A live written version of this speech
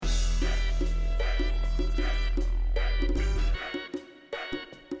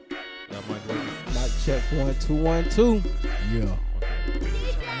Check 1 2 1 2. Yeah.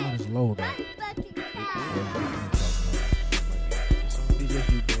 I'll just load that.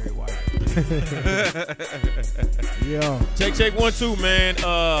 DJ you Barry White. Yeah. Check 1 2, man.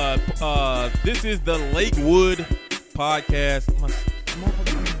 This is the Lakewood podcast. My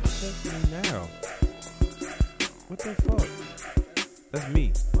motherfucker check me now. What the fuck? That's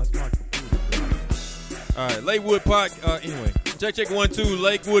me. That's my computer. All right, Lakewood anyway, check 1 2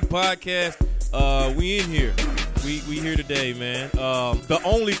 Lakewood podcast. We in here. We here today, man. The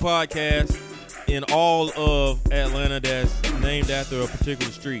only podcast in all of Atlanta that's named after a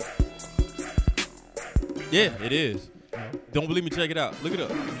particular street. Yeah, it is. Don't believe me? Check it out. Look it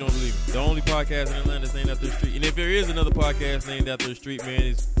up. If you don't believe me, the only podcast in Atlanta that's named after a street. And if there is another podcast named after a street, man,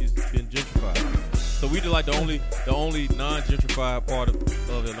 it's been gentrified. So we like the only non-gentrified part of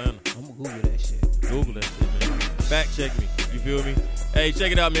Atlanta. I'm gonna Google that shit. Google that shit, man. Fact check me. You feel me? Hey,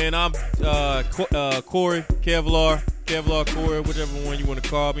 check it out, man. I'm Corey, Kevlar Corey, whichever one you want to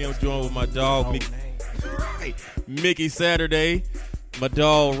call me. I'm joined with my dog, Mickey Saturday. My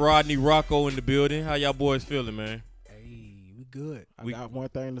dog, Rodney Rocco, in the building. How y'all boys feeling, man? Hey, we good. I got one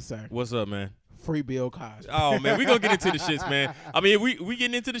thing to say. What's up, man? Free Bill Cosby. Oh, man, we gonna get into the shits, man. I mean, we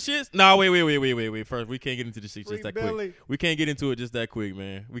getting into the shits? Nah, wait. First, we can't get into the shits just that quick. We can't get into it just that quick,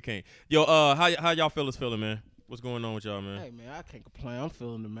 man. We can't. Yo, how y'all fellas feeling, man? What's going on with y'all, man? Hey, man, I can't complain. I'm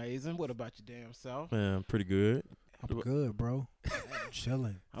feeling amazing. What about your damn self? Man, pretty good. I'm good, bro. I'm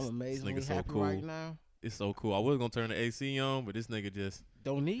chilling. I'm amazingly This nigga so happy cool. right now. It's so cool. I was gonna turn the AC on, but this nigga just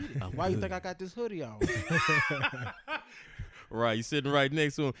Don't need it. Why you think I got this hoodie on? right. You sitting right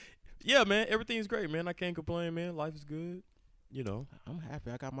next to him. Yeah, man. Everything's great, man. I can't complain, man. Life is good. You know. I'm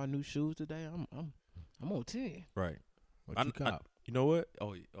happy. I got my new shoes today. I'm on 10. Right. What you cop? You know what?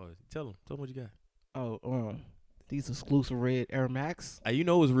 Oh, tell him what you got. Oh, these exclusive red Air Max. Hey, you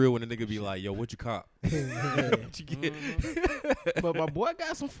know it's real when a nigga be like, "Yo, what you cop?" What you get? But my boy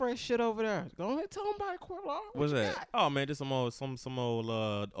got some fresh shit over there. Go ahead, tell him about it, Corlon. What's that? Oh man, just some old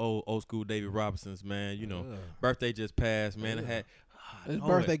school David Robinsons, man. You know, birthday just passed, man. I had It's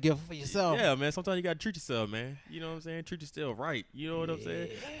birthday gift for yourself. Yeah, man. Sometimes you gotta treat yourself, man. You know what I'm saying? Treat yourself right. You know what I'm saying?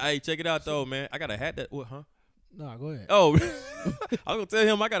 Hey, check it out though, man. I got a hat that. What? Huh? No, go ahead. Oh, I was gonna tell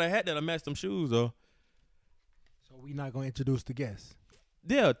him I got a hat that matched them shoes though. So we not gonna introduce the guests.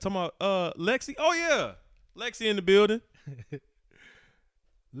 Yeah, talking about Lexi. Oh yeah, Lexi in the building.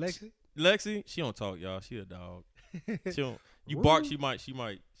 Lexi, she don't talk, y'all. She a dog. She don't. You bark, she might. Let's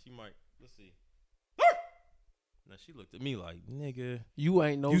see. Now she looked at me like, nigga, You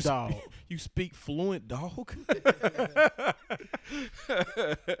ain't no dog. You speak fluent, dog.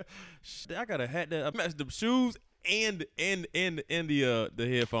 I got a hat that matched the shoes and the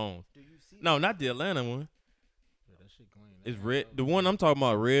headphones. Do you see No, not the Atlanta one. Yeah, that shit clean. It's red. The one I'm talking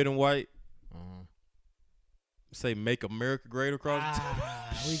about, red and white. Say "Make America Great" across.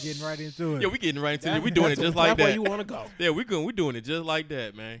 We getting right into it. Yeah, we getting right into it. We doing it just like that's that. where you want to go. Yeah, we doing it just like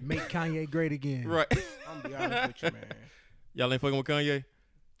that, man. Make Kanye great again. Right. I'm be honest with you, man. Y'all ain't fucking with Kanye?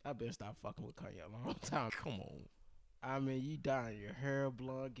 I been stop fucking with Kanye a long time. Come on. I mean, you dyeing your hair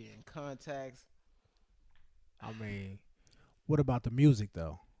blonde, getting contacts. I mean, what about the music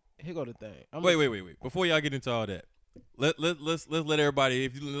though? Here go the thing. Wait. Before y'all get into all that, let's let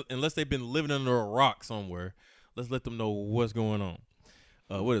everybody, unless they've been living under a rock somewhere, let's let them know what's going on.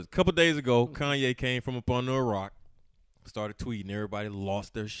 A couple days ago, Kanye came from up under a rock, started tweeting. Everybody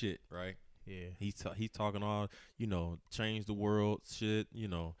lost their shit, right? Yeah. He's talking all, change the world shit,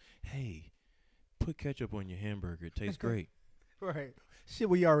 hey, put ketchup on your hamburger. It tastes great. Right. Shit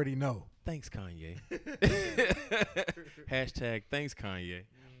we already know. Thanks, Kanye. Hashtag thanks, Kanye.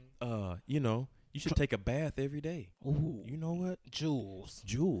 You should take a bath every day. Ooh, You know what? jewels.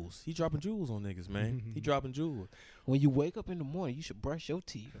 Jewels. He dropping jewels on niggas, man. He dropping jewels. When you wake up in the morning, you should brush your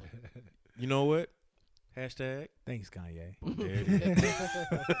teeth. You know what? Hashtag Thanks, Kanye. there it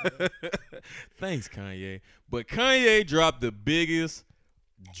is. Thanks, Kanye. But Kanye dropped the biggest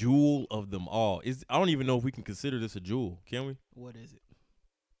jewel of them all. I don't even know if we can consider this a jewel. Can we? What is it?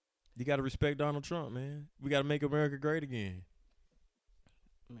 You got to respect Donald Trump, man. We got to make America great again.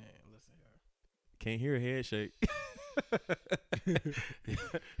 Man, listen here. Can't hear a head shake.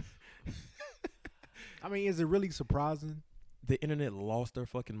 I mean, is it really surprising? The internet lost their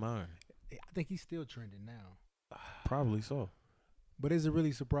fucking mind. I think he's still trending now. Probably so. But is it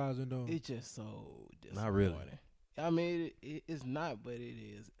really surprising though? It's just so disappointing. Not really. I mean, it's not, but it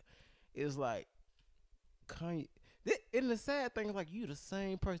is. It's like Kanye. And the sad thing is, like, you the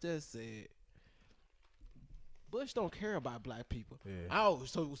same person that said Bush don't care about black people. Yeah. Oh,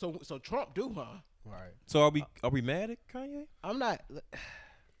 so Trump do, huh? Right. So are we mad at Kanye? I'm not.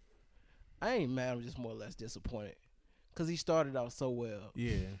 I ain't mad. I'm just more or less disappointed because he started off so well.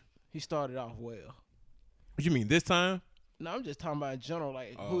 Yeah. He started off well. What you mean this time? No, I'm just talking about in general,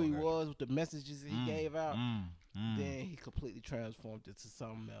 like Oh, who he okay. was, with the messages he gave out. Mm. Then he completely transformed into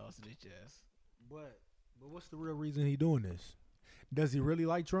something else, and it just. But what's the real reason he doing this? Does he really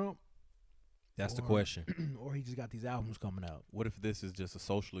like Trump? That's the question. Or he just got these albums coming out? What if this is just a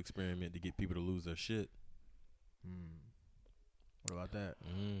social experiment to get people to lose their shit? What about that?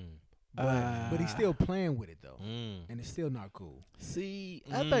 Mm. But he's still playing with it though, Mm. and it's still not cool. See,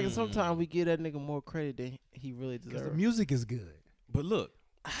 I think sometimes we give that nigga more credit than he really Because deserves. the music is good. But look,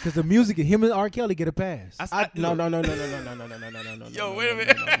 Because the music, him and R. Kelly get a pass. No. Yo, wait a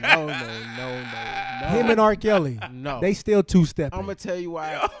minute. No. Him and R. Kelly, No. they still two-stepping. I'm gonna tell you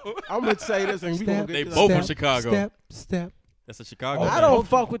why. I'm gonna say this, and we gonna Step, get They this. both from Chicago. Step. That's a Chicago. I man. don't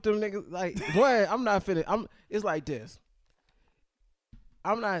fuck with them niggas. Like, boy, I'm not finna. It's like this.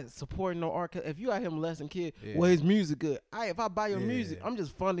 I'm not supporting no R. Kelly. If you out here molesting kids, Yeah. well, his music good. If I buy your Yeah. music, I'm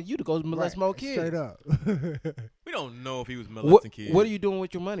just funding you to go molest more kids. Straight up. We don't know if he was What, molesting kids. what are you doing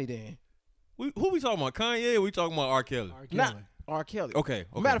with your money then? Who we talking about? Kanye or we talking about R. Kelly? R. Not Kelly. R. Kelly. Okay.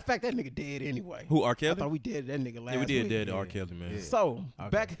 Matter of fact, that nigga dead anyway. Who, R. I Kelly? thought we did that nigga last Yeah, we did week. dead to Yeah. R. Kelly, man. Yeah. So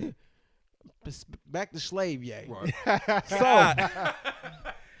Okay. back to slave yay. Right. So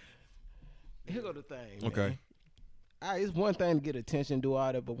here go the thing. Okay. Man. It's one thing to get attention, do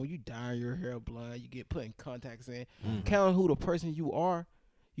all that, but when you dye your hair blonde, you get putting contacts in, counting who the person you are,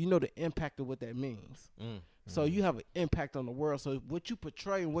 you know the impact of what that means. So you have an impact on the world. So what you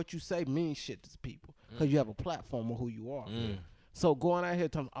portray and what you say means shit to people because you have a platform of who you are. So going out here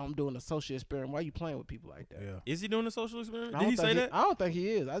telling I'm doing a social experiment, why you playing with people like that? Yeah. Is he doing a social experiment? I Did don't he say think that? I don't think he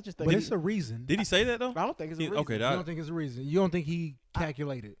is. I just think But he, it's a reason. Did he say that though? I don't think it's a reason. Okay, You don't think it's a reason? You don't think he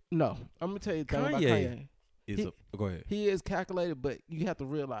calculated? No, I'm gonna tell you the thing about Kanye Kanye. Go ahead. He is calculated, but you have to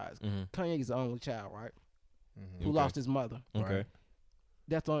realize Mhm. Kanye is the only child, right? Who Okay. lost his mother. Okay. Right.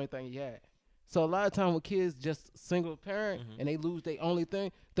 That's the only thing he had. So a lot of time with kids just single parent and they lose their only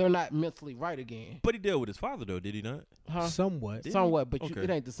thing, they're not mentally right again. But he dealt with his father though, did he not? Huh? Somewhat. Somewhat, but Okay. it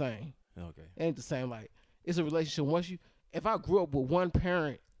ain't the same. Okay. It ain't the same. Like it's a relationship. If I grew up with one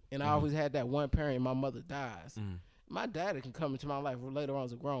parent and I always had that one parent and my mother dies, my dad can come into my life later on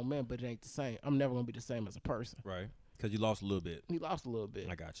as a grown man, but it ain't the same. I'm never gonna be the same as a person. Right. Because you lost a little bit. He lost a little bit.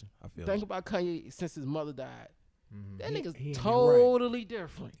 I got you. I feel Think it. about Kanye since his mother died. That He nigga's ain't been totally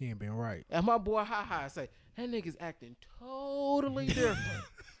different. He ain't been right. And my boy Ha say, that nigga's acting totally different.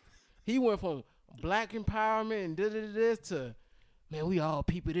 He went from black empowerment and this to, man, we all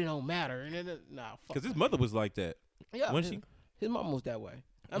people, it don't matter. And then, nah, fuck. Because his mother was like that. Yeah, wasn't she? his mom was that way.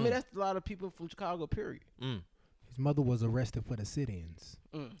 I mean, that's a lot of people from Chicago, period. His mother was arrested for the sit-ins.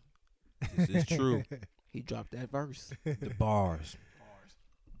 This is true. He dropped that verse. The bars.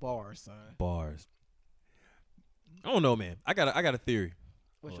 Bars, son. Bars. I don't know, man. I got a theory.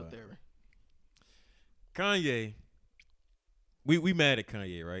 What's your theory? Kanye. We mad at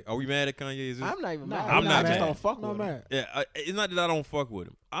Kanye, right? Are we mad at Kanye? Is this? I'm not even Nah, mad. I'm not I just mad. don't fuck No with him. man. Yeah, it's not that I don't fuck with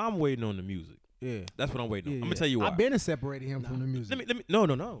him. I'm waiting on the music. Yeah. That's what I'm waiting on. Yeah, I'm gonna tell you why. I've been separating him from the music. Let me.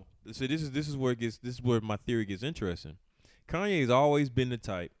 No. So this is where it gets. This is where my theory gets interesting. Kanye's always been the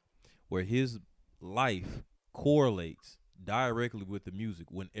type where his life correlates directly with the music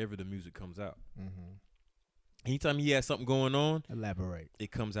whenever the music comes out. Anytime he has something going on, Elaborate.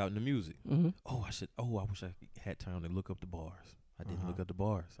 it comes out in the music. Oh, I wish I had time to look up the bars. I didn't look up the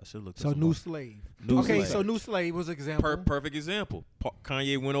bars. I should look. So up some New bars. Slave. New Okay, Slave. so New Slave was an example. Perfect example.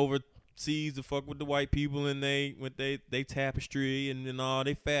 Kanye went overseas to fuck with the white people, and they tapestry and all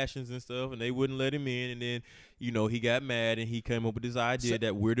they fashions and stuff, and they wouldn't let him in. And then he got mad and he came up with this idea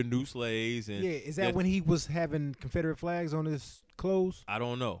that we're the new slaves. And Yeah, is that when he was having Confederate flags on his clothes? I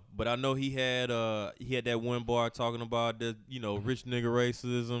don't know, but I know he had that one bar talking about the rich nigga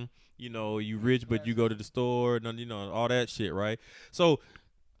racism. You rich but you go to the store and all that shit, right? So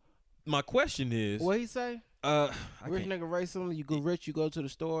my question is, What he say? I Rich can't- nigga racism. You go rich, you go to the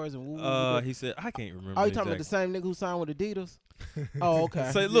stores and woo. he said I can't remember. Oh, you talking about the exactly. same nigga who signed with Adidas? Oh,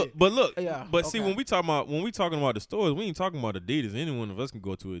 okay. Say, look, Yeah, but see, okay. when we talking about the stores, we ain't talking about Adidas. Any one of us can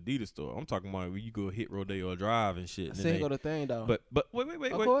go to an Adidas store. I'm talking about when you go hit Rodeo Drive and shit. I And see then go the thing though. but wait.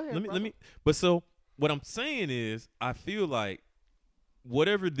 Oh, go ahead, let me. But so what I'm saying is, I feel like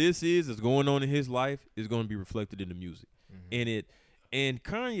whatever this is that's going on in his life is going to be reflected in the music, and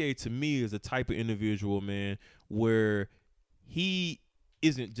Kanye to me is the type of individual, man, where he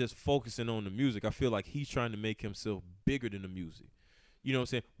isn't just focusing on the music. I feel like he's trying to make himself bigger than the music. You know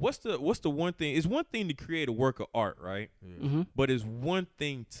what I'm saying? What's the one thing? It's one thing to create a work of art, right? But it's one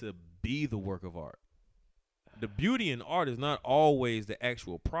thing to be the work of art. The beauty in art is not always the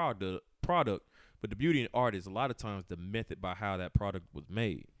actual product product, but the beauty in art is a lot of times the method by how that product was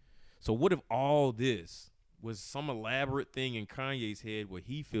made. So what if all this was some elaborate thing in Kanye's head where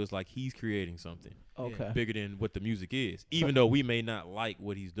he feels like he's creating something bigger than what the music is, even though we may not like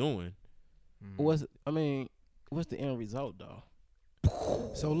what he's doing. What's the end result though?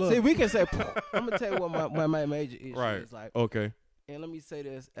 So look, see, we can say I'm gonna tell you what my major issue is. Like, okay, and let me say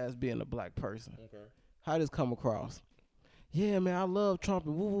this as being a black person. Okay, how does come across? Yeah, man, I love Trump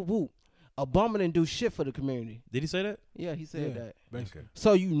and woo woo woo. Obama didn't do shit for the community. Did he say that? Yeah, he said that. Basically.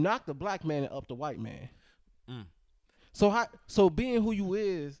 So you knock the black man and up the white man. So being who you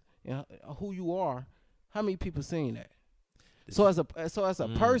is and who you are, how many people seeing that? So as a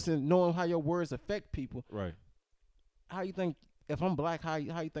person, knowing how your words affect people, right? How you think if I'm black, how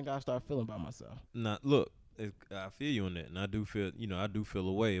you think I start feeling about myself? Nah, look, I feel you on that, and I do feel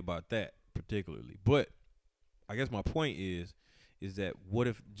a way about that particularly. But I guess my point is that what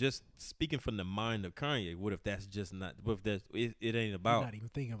if, just speaking from the mind of Kanye, what if that's just not? What if that's it ain't about?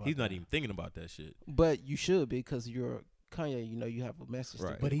 He's not even thinking about that shit. But you should be, because you're Kanye. You know you have a message.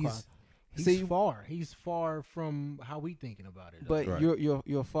 Right. But he's far from how we thinking about it. But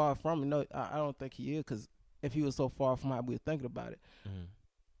you're far from it. No, I don't think he is, because if he was so far from how we were thinking about it,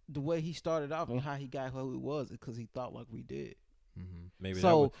 the way he started off and how he got who he was is because he thought like we did. Maybe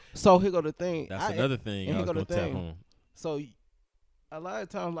so here go the thing. That's another thing I was gonna tap on. So a lot of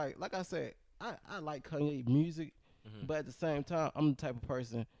times, like I said, I like Kanye music, but at the same time, I'm the type of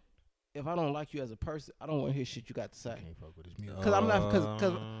person, if I don't like you as a person, I don't want to hear shit you got to say. Because I'm not,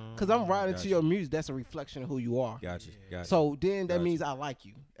 because I'm riding to your music. That's a reflection of who you are. Gotcha. So then that means I like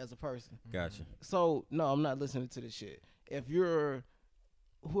you as a person. Gotcha. So no, I'm not listening to this shit. If you're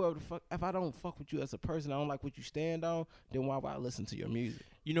whoever the fuck, if I don't fuck with you as a person, I don't like what you stand on, then why would I listen to your music?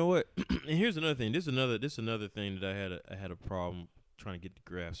 You know what? And here's another thing. This is another thing that I had a problem trying to get the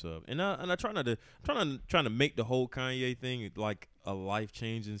grasp of, and I trying to make the whole Kanye thing like a life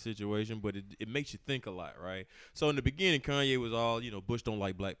changing situation, but it makes you think a lot, right? So in the beginning, Kanye was all, Bush don't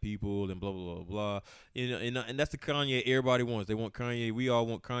like black people and blah blah blah blah, and that's the Kanye everybody wants. They want Kanye. We all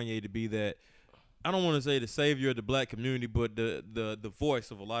want Kanye to be that. I don't want to say the savior of the black community, but the voice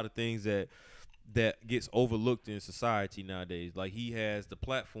of a lot of things that gets overlooked in society nowadays. Like, he has the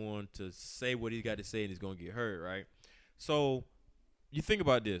platform to say what he got to say, and he's gonna get heard, right? So you think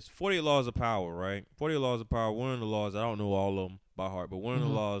about this: 48 laws of power, right? 48 laws of power. One of the laws, I don't know all of them by heart, but one of the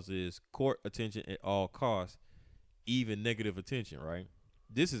laws is court attention at all costs, even negative attention, right?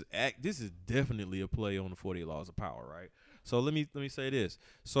 This is definitely a play on the 48 laws of power, right? So let me say this.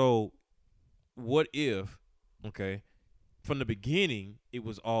 So what if, okay, from the beginning it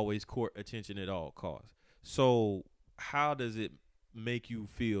was always court attention at all costs? So how does it make you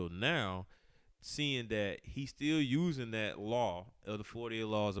feel now, seeing that he's still using that law of the 48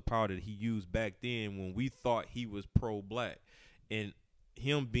 laws of power that he used back then when we thought he was pro-black, and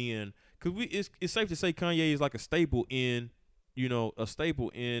him being, because it's safe to say Kanye is like a staple in hip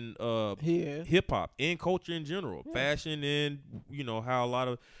hop and culture in general, fashion, and how a lot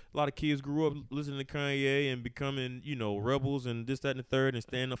of kids grew up listening to Kanye and becoming rebels and this, that, and the third, and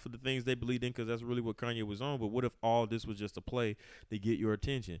standing up for the things they believed in, because that's really what Kanye was on. But what if all this was just a play to get your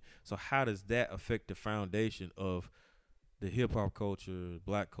attention? So how does that affect the foundation of the hip hop culture,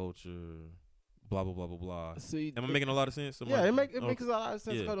 black culture, blah blah blah blah blah? See, am I making a lot of sense? It makes a lot of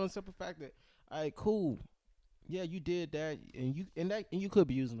sense, because on the simple fact that, all right, cool. Yeah, you did that, and you could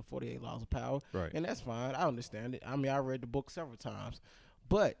be using the 48 laws of power, right? And that's fine. I understand it. I mean, I read the book several times,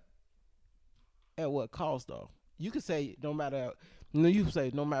 but at what cost, though? You could say no matter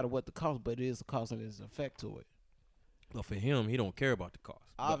what the cost, but it is a cost and there's an effect to it. Well, for him, he don't care about the cost,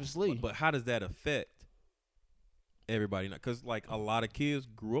 obviously. But how does that affect everybody? Because like a lot of kids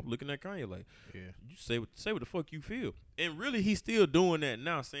grew up looking at Kanye like, you say what the fuck you feel, and really he's still doing that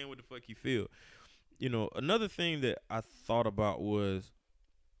now, saying what the fuck you feel. Another thing that I thought about was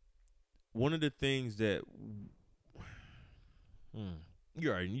one of the things that you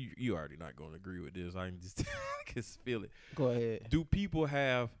already not going to agree with this. I can just feel it. Go ahead. Do people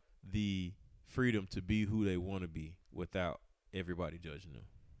have the freedom to be who they want to be without everybody judging them?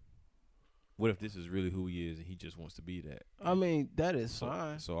 What if this is really who he is and he just wants to be that? I mean, that is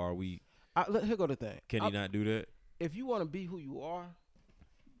fine. So are we? Here go the thing. Can he not do that? If you want to be who you are,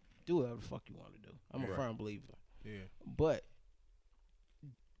 do whatever the fuck you want to do. I'm a firm believer. Yeah. But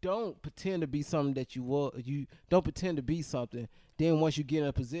don't pretend to be something that you will. You don't pretend to be something. Then once you get in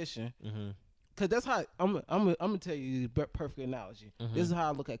a position, because that's how I'm gonna tell you the perfect analogy. This is how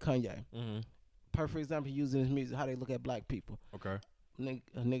I look at Kanye. Perfect example, using his music, how they look at black people. Okay.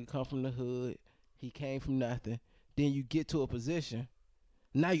 A nigga come from the hood. He came from nothing. Then you get to a position.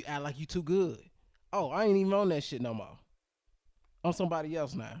 Now you act like you too good. Oh, I ain't even on that shit no more. I'm somebody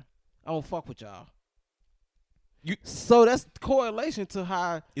else now. I don't fuck with y'all. So that's correlation to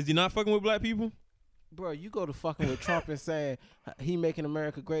how. Is he not fucking with black people? Bro, you go to fucking with Trump and saying he making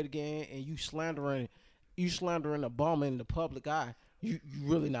America great again, and you slandering Obama in the public eye. You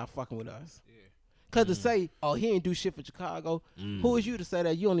really not fucking with us. Yeah. Cause to say, oh, he ain't do shit for Chicago. Who is you to say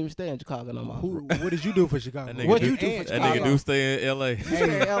that you don't even stay in Chicago no more? What did you do for Chicago? What you do for Chicago? That nigga do stay in L.A. He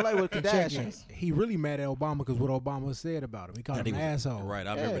stay in L.A. with Kardashians. He really mad at Obama because what Obama said about him. He called him an asshole. Right,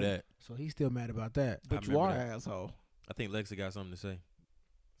 I remember that. So he's still mad about that. But you are an asshole. I think Lexi got something to say.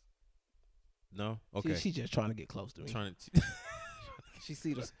 No? Okay. She just trying to get close to me. She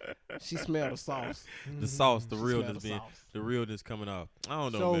smell the sauce. The sauce, the realness coming out. I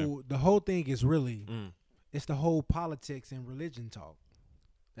don't know, so man. So the whole thing is really, it's the whole politics and religion talk.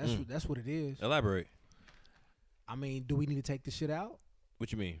 That's what it is. Elaborate. I mean, do we need to take this shit out?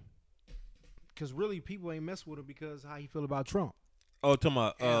 What you mean? Because really, people ain't mess with him because how he feel about Trump. Oh, talking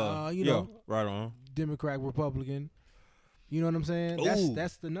about, you know, right on. Democrat, Republican. You know what I'm saying? Ooh.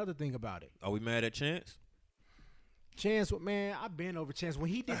 That's another thing about it. Are we mad at Chance? Chance, man, I've been over Chance. When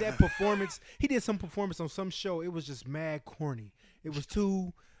he did that performance, he did some performance on some show. It was just mad corny. It was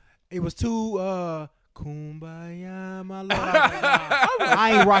too kumbaya, my love.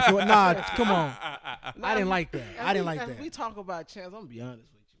 I ain't rocking with, come on. I didn't like that. If we talk about Chance, I'm gonna be honest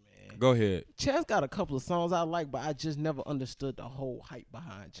with you, man. Go ahead. Chance got a couple of songs I like, but I just never understood the whole hype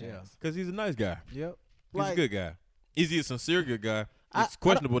behind Chance. Because he's a nice guy. Yep. He's a good guy. Is he a sincere good guy? It's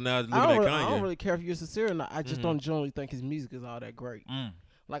questionable now looking at Kanye. I don't really care if you're sincere or not. I just don't generally think his music is all that great.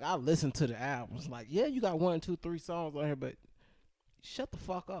 Like, I listen to the albums. Like, yeah, you got 1, 2, 3 songs on here, but shut the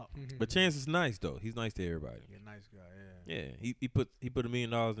fuck up. But Chance is nice, though. He's nice to everybody. Yeah, nice guy, yeah. Yeah, he put $1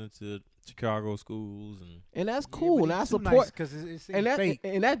 million into Chicago schools. And that's cool. And I support. Because it's fake.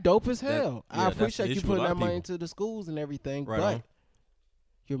 And that dope as hell. I appreciate you putting that money into the schools and everything, right but on.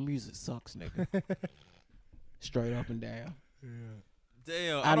 Your music sucks, nigga. Straight up and down. Yeah.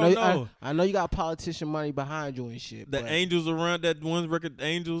 Damn, I don't know. I know you got politician money behind you and shit. The Angels around that one record,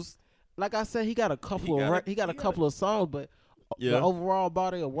 Angels. Like I said, he got a couple of songs, but the overall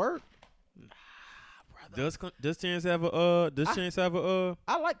body of work. Nah, brother. Does Chance have a? Chance have a?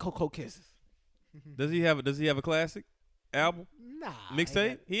 I like Cocoa Kisses. Does he have a classic album? Nah.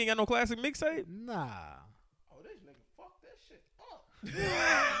 Mixtape? He ain't got no classic mixtape. Nah. Oh, this nigga fucked that shit up.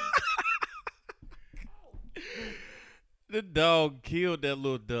 The dog killed that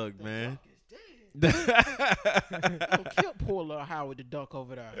little duck, man. Don't kill poor little Howard the duck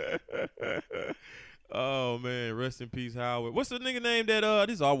over there. Oh man, rest in peace, Howard. What's the nigga name that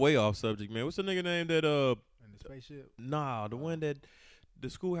this is all way off subject, man. What's the nigga name that in the spaceship? Nah, the one that the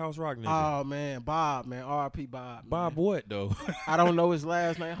Schoolhouse Rock nigga. Oh man, Bob, man. R.I.P. Bob. Bob what though? I don't know his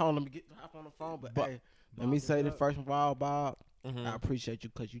last name. Hold on, let me hop on the phone. But hey, let me say this first of all, Bob. I appreciate you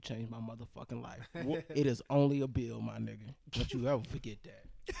because you changed my motherfucking life. It is only a bill, my nigga. Don't you ever forget that.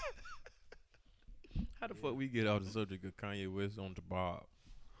 How the fuck we get off the subject of Kanye West on to Bob?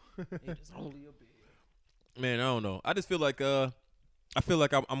 It is only a bill. Man, I don't know. I just feel like I'm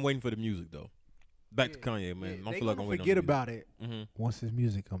waiting for the music though. Back to Kanye, man. I don't feel like I'm waiting. Forget about it once his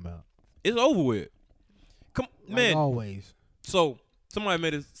music come out. It's over with. Come, like man. Always. So somebody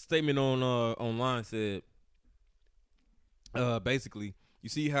made a statement on online said. Basically, you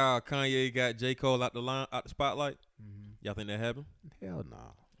see how Kanye got J. Cole out the spotlight? Y'all think that happened? Hell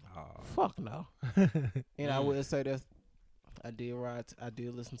no. Fuck no. And I will say that I did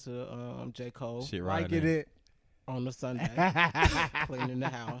listen to J. Cole. Shit, right. Like it on the Sunday, cleaning the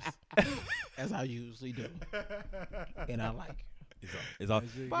house as I usually do, and I like it. It's all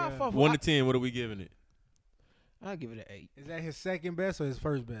 1 to 10. What are we giving it? I'll give it an 8. Is that his second best or his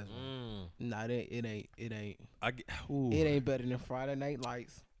first best? Nah, it ain't. It ain't better than Friday Night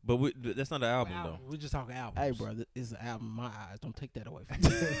Lights. But that's not an album though. We're just talking albums. Hey, brother, it's an album in my eyes. Don't take that away from me.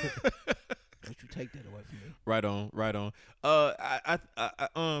 Don't you take that away from me. Right on.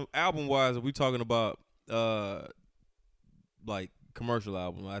 Album wise, are we talking about like commercial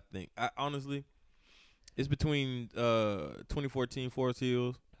album? I think honestly, it's between 2014 Forest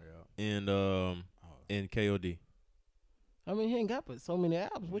Hills and KOD. I mean, he ain't got but so many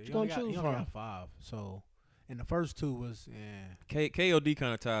albums. What you gonna choose from? Got 5. So, and the first 2 was KOD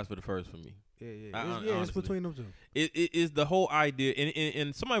kind of ties for the first for me. Yeah, it's between them two. It is the whole idea,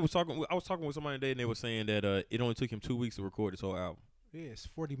 and somebody was talking. I was talking with somebody today, and they were saying that it only took him 2 weeks to record this whole album. Yeah, it's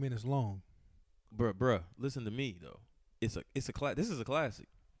 40 minutes long. Bruh, listen to me though. This is a classic.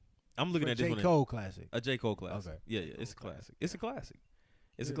 I'm looking at this one. J. Cole classic. A J. Cole classic. Okay. Yeah, it's a classic. It's a classic.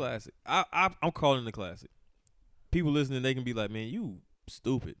 It's a classic. I'm calling it a classic. People listening, they can be like, man, you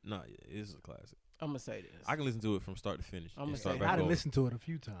stupid. Nah, it is a classic. I'm gonna say this. I can listen to it from start to finish. I'm gonna start say back I done over. listened to it a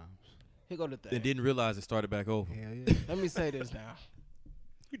few times. Here go the thing. And didn't realize it started back over. Hell yeah. Let me say this now.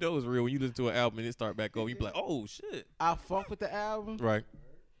 You know it's real when you listen to an album and it start back over. You be like, oh shit. I fuck with the album, Right.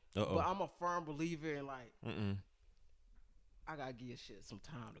 but I'm a firm believer in like I gotta give shit some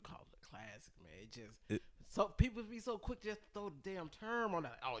time to call it a classic, man. So people be so quick just to throw the damn term on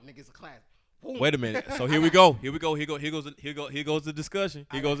that. Oh, nigga, it's a classic. Boom. Wait a minute. So here we go. Here goes the discussion.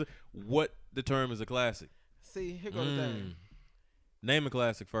 What the term is a classic. See, here go the thing. Name a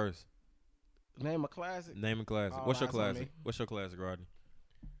classic first. Name a classic. Name a classic. All What's your eyes on classic? me. What's your classic, Rodney?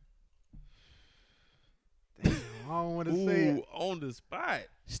 Damn, I don't want to say it. On the spot.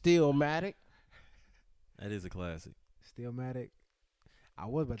 Stillmatic. That is a classic. Stillmatic. I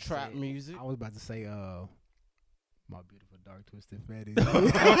was about to Trap say, music. I was about to say, My Beautiful Dark Twisted Fatty.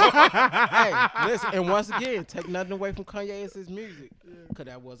 Hey, listen, and once again, take nothing away from Kanye and his music, because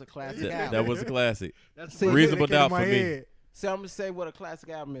that was a classic album. That was a classic. That's See, Reasonable that came doubt to my for me. head. So I'm gonna say what a classic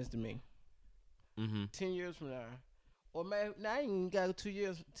album is to me. Mm-hmm. 10 years from now, or maybe now I ain't even got 2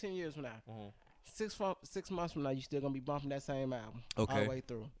 years. 10 years from now, 6 months from now, you still gonna be bumping that same album all Okay. the way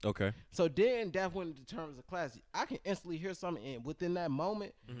through. Okay. So then that's when it determines a classic. I can instantly hear something, and within that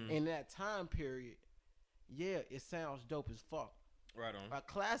moment, in that time period, yeah, it sounds dope as fuck. Right on. A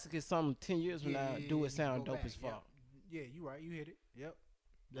classic is something 10 years from now, do you it sound go dope back, as fuck. Yeah, you right. You hit it. Yep.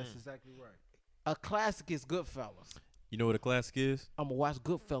 That's exactly right. A classic is Goodfellas. You know what a classic is? I'm gonna watch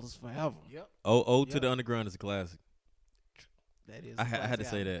Goodfellas forever. Yep. Ode to the Underground is a classic. That is. I had to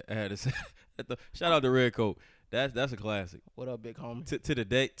say that. I had to say. Shout out to Redcoat. That's a classic. What up, big homie?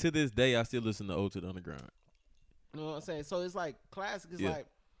 To this day, I still listen to Ode to the Underground. You know what I'm saying? So it's like classic is Yeah. like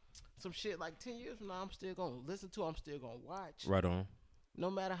some shit like 10 years from now I'm still gonna listen to, I'm still gonna watch. Right on.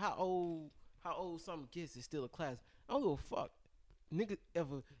 No matter how old something gets, it's still a classic. I don't give a fuck. Nigga,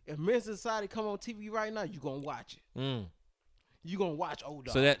 if Men's Society come on TV right now, you gonna watch it. You gonna watch Old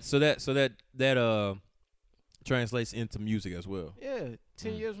Dog. So that translates into music as well. Yeah,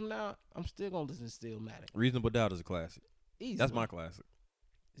 10 years from now, I'm still gonna listen to Stillmatic. Reasonable Doubt is a classic. Easy. That's my classic.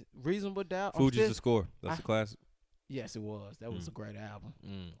 Reasonable Doubt. Fuji's the Score. That's a classic. Yes, it was. That was a great album.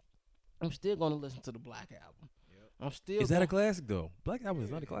 Mm. I'm still gonna listen to the Black Album. Yep. I'm still. Is that a classic though? Black Album is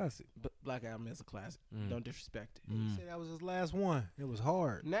not a classic. Black Album is a classic. Don't disrespect it. He said that was his last one. It was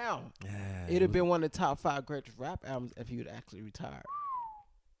hard. Now, Yeah, it'd have been one of the top 5 greatest rap albums if he would actually retired.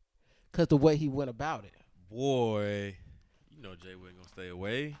 Cause the way he went about it. Boy, you know Jay wasn't gonna stay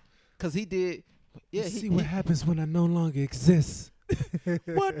away. Cause he did. Yeah, See what happens when I no longer exist.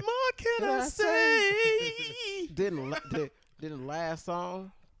 What more can I say? didn't the last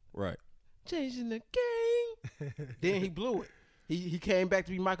song Right. changing the game. Then he blew it. He came back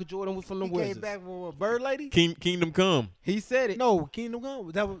to be Michael Jordan from the He Wizards. came back with a Bird Lady. Kingdom Come. He said it. No, Kingdom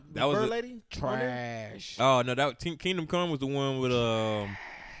Come. That was was Bird it. Lady. Trash. Oh no, that Kingdom Come was the one with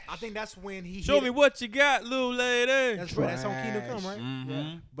I think that's when he Show hit me it. what you got, little lady. That's right. That's on Kingdom Come, right?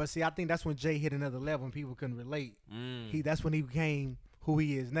 Mm-hmm. But see, I think that's when Jay hit another level and people couldn't relate. Mm. That's when he became who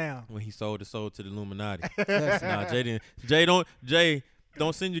he is now. When he sold his soul to the Illuminati. Listen, Nah, Jay didn't. Jay,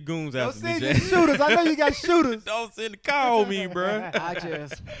 don't send your goons Don't after me, send Jay. your shooters. I know you got shooters. Don't send the call me, bruh. I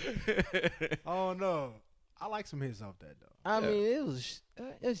just. Oh no, I like some hits off that though. I mean,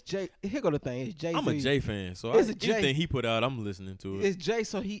 it's Jay. Here go the thing. It's Jay. I'm a Jay fan, so It's a Jay. anything he put out, I'm listening to it. It's Jay,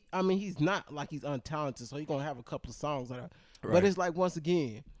 so he's not like he's untalented, so he's gonna have a couple of songs that are. Right. But it's like once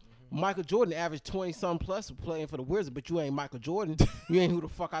again, Michael Jordan averaged 20-something plus playing for the Wizards, but you ain't Michael Jordan. You ain't who the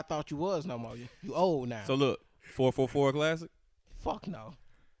fuck I thought you was no more. You old now. So look, 444 classic. Fuck no.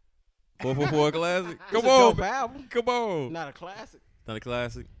 444 classic. Come It's a on, dope album. come on. Not a classic. Not a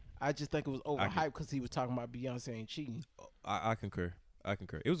classic. I just think it was overhyped because he was talking about Beyonce and cheating. I concur.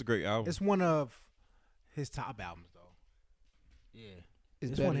 It was a great album. It's one of his top albums though. Yeah,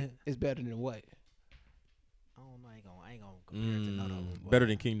 It's It's better. one of- It's better than what? I don't know. I ain't gonna compare it to none of them. but- Better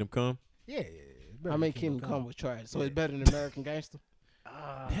than Kingdom Come. Yeah. It's better I than mean, Kingdom Come was trash, so it's better than American Gangster.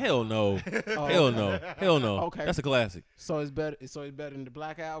 Hell no. Oh, Hell no. Hell no. Okay. That's a classic. So it's better. So it's better than the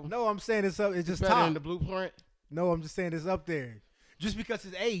Black Album. No, I'm saying it's up. It's just better top. than the Blueprint. No, I'm just saying it's up there. Just because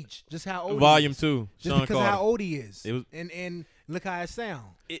his age, just how old. Volume he is. 2. Just Sean because Carter. how old he is. It was- and look how it sound.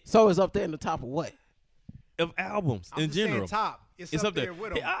 So it's up there in the top of what? Of albums I'm in just saying general. top. It's up there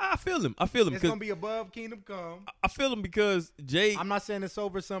with him. I feel him. I feel him It's because gonna be above Kingdom Come. I feel him because Jay. I'm not saying it's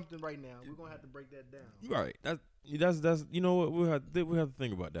over something right now. We're gonna have to break that down. Right. That's you know what we have to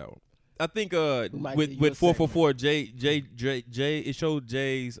think about that one. I think might get you with a 444 Jay it showed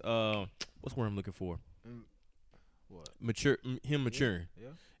Jay's what's the word I'm looking for? What? Him maturing. Yeah.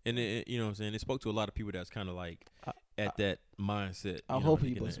 And it, you know what I'm saying? It spoke to a lot of people that's kind of like at that mindset. I you know, hope to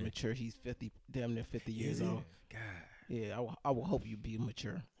he get was in. mature. He's 50, damn near 50 years old. God. Yeah, I will hope you be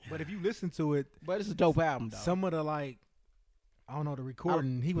mature. But if you listen to it, But it's a dope album, though. some of the I don't know, the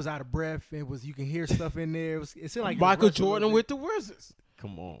recording, he was out of breath. You can hear stuff in there. It seemed like Michael Jordan with the Wizards.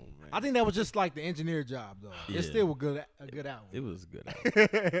 Come on, man. I think that was just like the engineer job, though. Yeah. It's still a good album. It was a good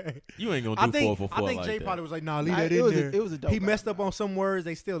album. You ain't gonna do 4 for 4 I think like Jay that. probably was like, nah, leave Nah, that it in was there. it was a dope He messed album. up on some words.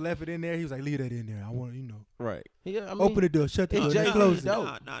 They still left it in there. He was like, leave that in there. I want, Right. Yeah, I mean, open the door, shut the it's door, Jay close it.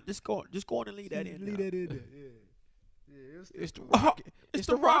 dope. Nah, just go on and leave that in. Leave that in there. Yeah. It's the rocket. It's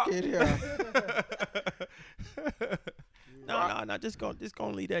the rocket here. No, just go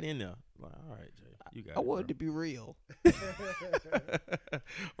and leave that in there. Like, all right, Jay, you got I it. want it to be real.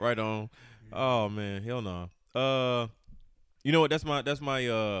 Right on. Oh man, hell no. You know what? That's my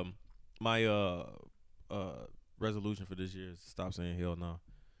resolution for this year is to stop saying hell no.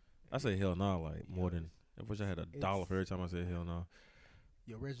 I say hell no like more than. I wish I had $1 for every time I say hell no.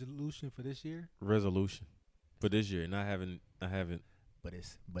 Your resolution for this year? Resolution for this year, and I haven't. But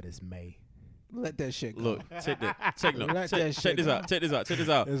it's May. Let that shit go. Look, check this out. Check this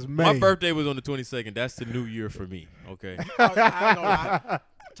out. It's My May. birthday was on the 22nd. That's the new year for me. Okay. I ain't gonna lie.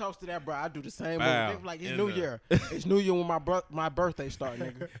 Toast to that, bro. I do the same. Wow. They be like, it's In New the- Year. It's New Year when my birthday start,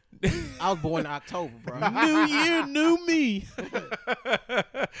 nigga. I was born in October, bro. New year, new me.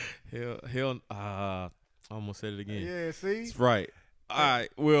 I almost said it again. Yeah, see? That's right. All right.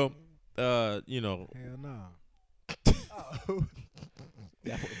 Well, you know, Hell no.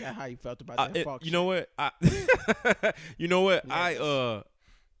 That how you felt about that fuck you know what? You know what? Yes.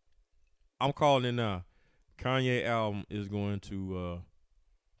 I'm calling it now. Kanye album is going to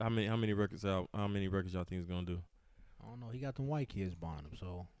how many records y'all think it's gonna do? I don't know. He got them white kids buying him,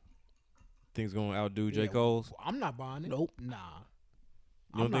 so. Think it's gonna outdo J. Yeah, Cole's? I'm not buying it. Nope. Nah.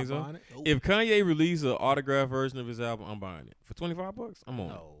 You don't I'm think not so? buying it. Nope. If Kanye released an autographed version of his album, I'm buying it for $25. I'm on.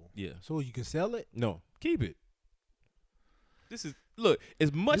 No. Yeah. So you can sell it? No, keep it. This is look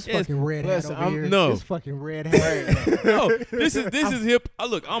as much This as fucking red hat Listen, over I'm- here. no. This fucking red hat. no. This is hip.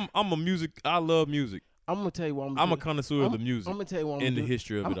 Look, I'm a music. I love music. I'm gonna tell you what I'm a connoisseur of the music I'm gonna tell you what I'm and gonna the do.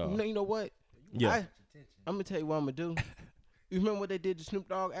 history of it all. You know what? Yeah. I'm gonna tell you what I'm gonna do. You remember what they did to Snoop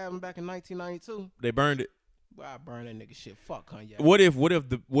Dogg album back in 1992? They burned it. Well, I burn that nigga shit. Fuck Kanye. What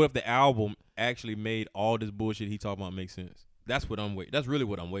if the album actually made all this bullshit he talking about make sense? That's what I'm waiting. That's really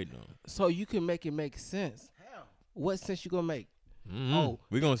what I'm waiting on. So you can make it make sense. Hell. What sense you gonna make? Mm-hmm. Oh.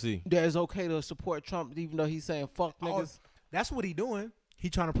 We're gonna see. That it's okay to support Trump even though he's saying fuck niggas. That's what he doing. He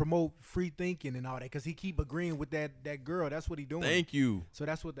trying to promote free thinking and all that because he keep agreeing with that girl. That's what he doing. Thank you. So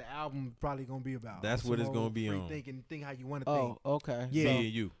that's what the album probably gonna be about. That's what it's Some gonna old be free on. thinking, think how you want to Oh, think. okay. Yeah. Me and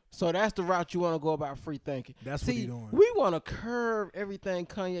you. So that's the route you want to go about free thinking. That's See, what he doing. we want to curve everything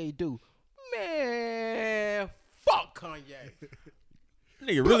Kanye do. Man, fuck Kanye.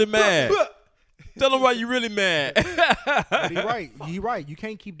 Nigga really mad. Tell him why you really mad. But he right. You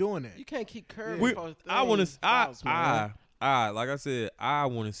can't keep doing that. You can't keep curving. We- folks' I want things, to. thoughts, man. Like I said, I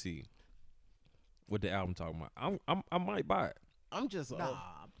want to see what the album talking about. I might buy it I'm just Nah, old.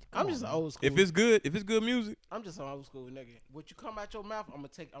 come I'm just on, old school. if it's good. If it's good music, I'm just an old school nigga. What you come out your mouth, I'm gonna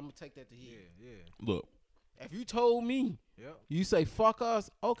take that to hear. Yeah. look. If you told me, Yep. you say fuck us,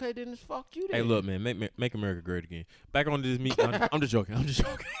 okay, then it's fuck you. Then. Hey, look, man, make America great again. Back on this meet. I'm just joking. I'm just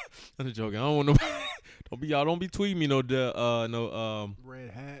joking. I don't want nobody. Don't be tweeting me no Red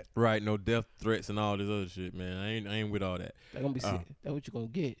hat. right, no death threats and all this other shit, man. I ain't with all that. They gonna be sick. That's what you gonna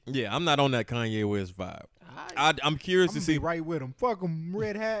get. Yeah, I'm not on that Kanye West vibe. Alright. I'm curious I'm to gonna see. be right with him. Fuck him,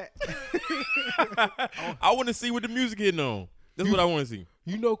 red hat. I want to see what the music hitting on. That's what I want to see.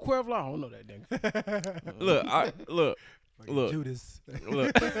 You know Quervla? I don't know that nigga. Look, Fucking Look. Judas.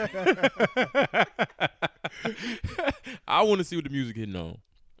 look. I want to see what the music hitting on.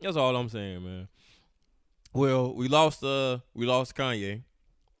 That's all I'm saying, man. Well, we lost Kanye.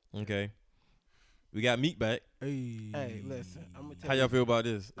 Okay. We got Meek back. Hey, listen, I'm gonna tell How you. y'all feel about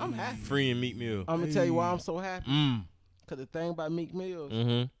this? I'm happy. Freeing Meek Mill. I'm gonna tell you why I'm so happy. Mm. Cause the thing about Meek Mills,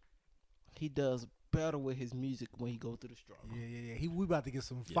 Mm-hmm. he does better with his music when he go through the struggle. Yeah. We about to get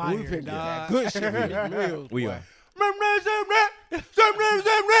some We fire. finna get dog. that good shit with Meek Mills. We boy. are.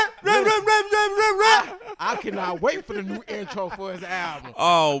 I cannot wait for the new intro for his album.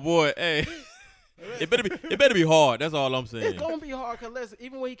 Oh boy, hey. It better be hard. That's all I'm saying. It's gonna be hard, cause listen,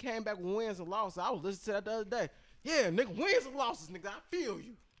 even when he came back with wins and losses, I was listening to that the other day. Yeah, nigga, wins and losses, nigga. I feel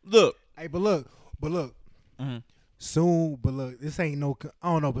you. Look. Hey, but look. Soon, this ain't no.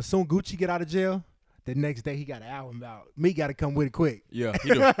 I don't know, but soon Gucci get out of jail. the next day he got an album out. Meek got to come with it quick. Yeah, he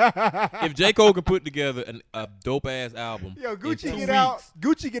do. If J. Cole can put together a dope ass album, Yo, Gucci in 2 get out. weeks,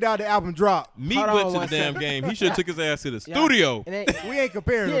 Gucci get out. The album drop. Meek Hold went on to the one damn second. game. He should have took his ass to the Yeah. studio. It ain't- We ain't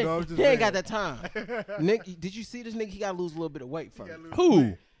comparing He them, though. I'm ain't, just he ain't saying. got that time. Nick, did you see this nigga? He got to lose a little bit of weight first.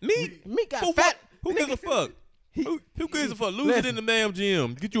 Who? Meek? Meek got For fat. what? Who gives a fuck? Who gives a fuck? Lose it in the damn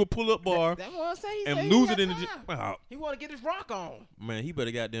gym. Get you a pull-up bar That's what I'm saying. He and said lose he it in the got gym. time. Wow. He want to get his rock on. Man, he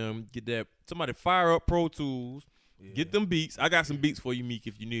better goddamn get that. Somebody fire up Pro Tools. Get them beats. I got some beats for you, Meek,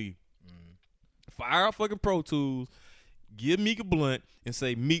 if you need. Fire up fucking Pro Tools. Give Meek a blunt and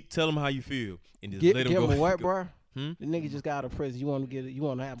say, Meek, tell him how you feel. And just Get let him him go. a what, bro? Hmm? The nigga just got out of prison. You want to get it? You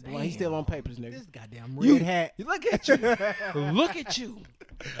want to have a blunt? He's still on papers, nigga. This goddamn You- red hat. Look at you. Look at you.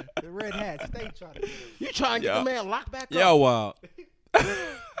 The red hat. Stay trying to get him. You trying to get Yeah. the man locked back up? Yeah, wild.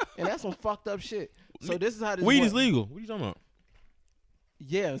 And that's some fucked up shit. So this is how this Weed works. is legal. What are you talking about?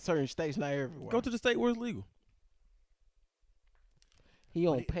 Yeah, in certain states, not everywhere. Go to the state where it's legal. He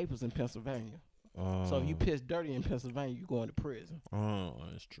on papers in Pennsylvania. So if you piss dirty in Pennsylvania, you going to prison. Oh,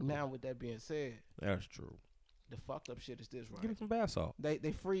 that's true. Now, with that being said, That's true. the fucked up shit is this, Give right? him some bath salt. They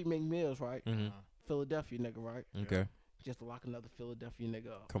freed McMills, right? Mm-hmm. Philadelphia nigga, right? Okay. Just to lock another Philadelphia nigga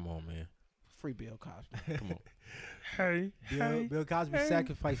up. Come on, man. Free Bill Cosby. Come on. Hey, Bill Cosby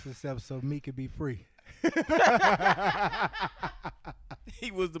sacrificed himself so Meek could be free. He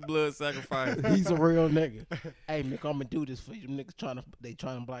was the blood sacrifice. He's a real nigga. Hey, Mick, I'm gonna do this for you. Them niggas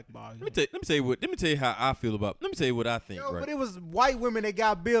trying to blackball you. Let me tell you how I feel about. Let me tell you what I think. Yo, right? but it was white women that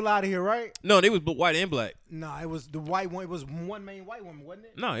got Bill out of here, right? No, they was white and black. No, it was the white one. It was one main white woman, wasn't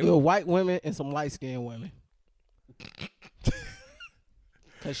it? No, it It was was, white women and some light skinned women.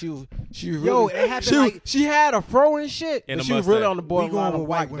 Cause she Yo, really, it happened like she had a fro and shit, And but a she was really mustache. on the we borderline going of with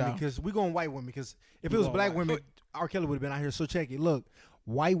white white women though. because we going white women because if We it was going black white. women, R. Kelly would have been out here. So check it. Look,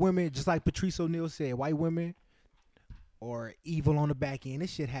 white women, just like Patrice O'Neal said, white women are evil on the back end. This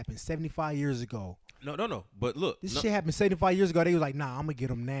shit happened 75 years ago. no. But look, This no, shit happened 75 years ago. They was like, nah, I'm gonna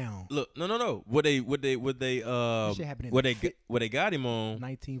get him now. look, no. What they shit happened in what the they got him on.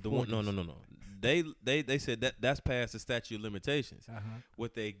 1940s. The one, no. They said that's past the statute of limitations.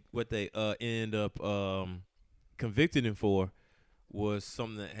 What they end up convicted him for was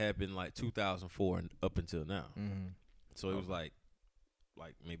something that happened like 2004 and up until now. So it was like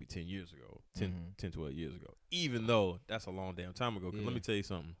maybe 10 years ago, 10, 12 years ago. Even though that's a long damn time ago. 'Cause let me tell you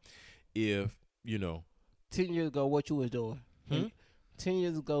something. If, 10 years ago, what you was doing? 10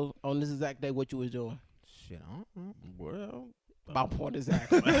 years ago, on this exact day, what you was doing? Shit, I don't know. well, About point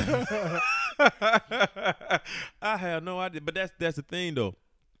exactly. I have no idea. But that's the thing though.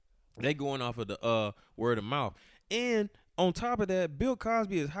 They going off of the word of mouth. And on top of that, Bill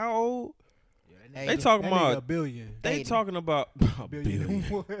Cosby is how old? They talking That nigga a about billion. they 80. talking about a billion.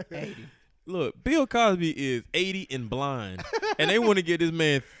 80. Look, Bill Cosby is 80 and blind, and they want to give this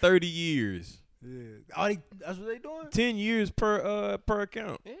man 30 years, Yeah. That's what they doing? 10 years per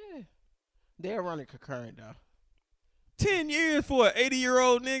account. Yeah. They're running concurrent though. 10 years for an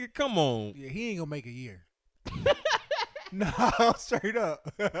 80-year-old nigga. Come on. Yeah, he ain't gonna make a year. No, straight up.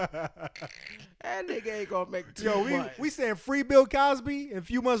 That nigga ain't gonna make too Yo, much. we saying free Bill Cosby. In a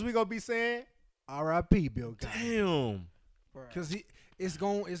few months we gonna be saying R.I.P. Bill Cosby. Damn. Cause it's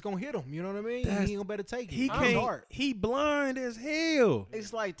gonna hit him. You know what I mean? That's- He ain't gonna better take it. He I'm can't. hard. He blind as hell,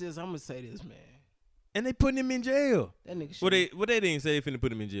 It's like this. I'm gonna say this, man. and they putting him in jail. That nigga should. Well, they didn't say they finna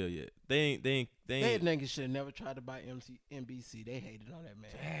put him in jail yet. They that ain't. nigga should have never tried to buy NBC. They hated on that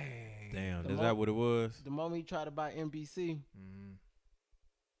man. Damn, The is that what it was? The moment he tried to buy NBC,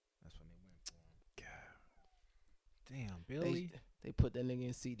 That's when they went for him. Damn, Billy. they put that nigga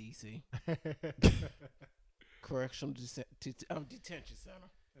in CDC, Correctional Detention Center.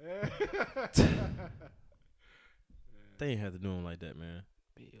 They ain't have to do him like that, man.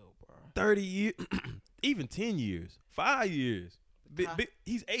 Bill, bro. 30 years, even 10 years, 5 years. Co-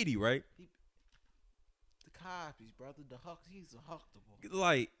 He's 80, right? The Cosby's brother, he's a huckable.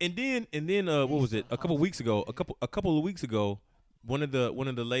 Like, and then what was it? A couple of weeks ago, one of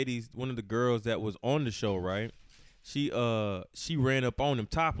the ladies, one of the girls that was on the show, right? She ran up on him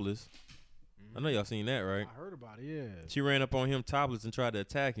topless. I know y'all seen that, right? I heard about it. Yeah. She ran up on him topless and tried to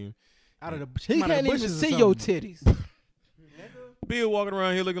attack him. Out of the He out of the can't even bushes or see your something. titties. Bill walking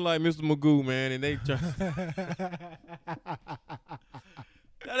around here looking like Mr. Magoo, man, and they try.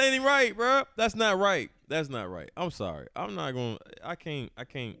 That ain't right, bro. That's not right. I'm sorry. I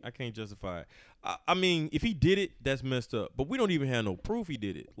can't justify it. I mean, if he did it, that's messed up. But we don't even have no proof he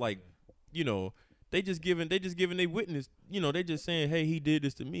did it. Like, they just giving they witness. They just saying, hey, he did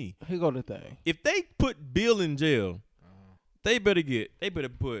this to me. Here go the thing. If they put Bill in jail, they better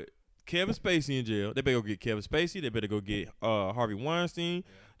put Kevin Spacey in jail. They better go get Kevin Spacey. They better go get Harvey Weinstein.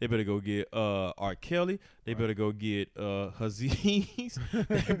 They better go get R. Kelly. They better go get Aziz.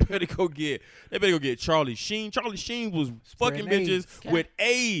 They better go get Charlie Sheen. Charlie Sheen was fucking bitches with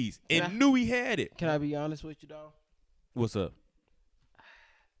AIDS and knew he had it. Can I be honest with you, dog? What's up?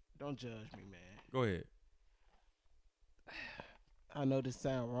 Don't judge me, man. Go ahead. I know this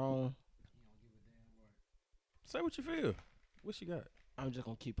sound wrong. Say what you feel. What you got? I'm just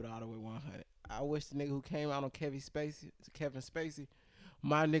gonna keep it all the way 100. I wish the nigga who came out on Kevin Spacey,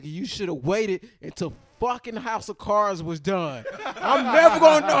 my nigga, you should have waited until fucking House of Cards was done. I'm never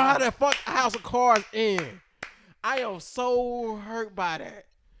gonna know how that fuck House of Cards end. I am so hurt by that.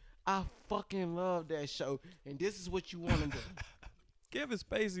 I fucking love that show, and this is what you want to do. Kevin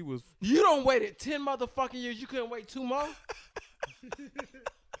Spacey was. You don't waited 10 motherfucking years. You couldn't wait 2 more.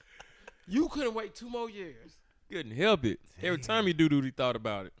 You couldn't wait 2 more years. Couldn't help it. Every time he do, he thought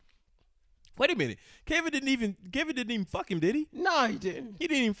about it. Wait a minute. Kevin didn't even fuck him, did he? No, he didn't. He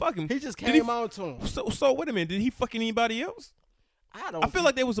didn't even fuck him. He just came on to him. So wait a minute. Did he fuck anybody else? I feel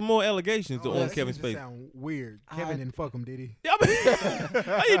like there was some more allegations on Kevin Spacey. Sound weird. Kevin didn't fuck him, did he?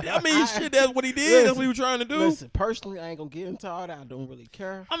 I mean, shit. That's what he did. Listen, that's what he was trying to do. Listen, personally, I ain't gonna get into all that. I don't really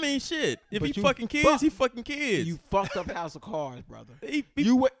care. I mean, shit. If But he fucking kids, he fucking kids. You fucked up House of Cards, brother.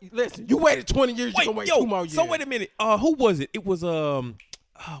 Listen, you waited 20 years. You gonna wait 2 more years. So wait a minute. Who was it? It was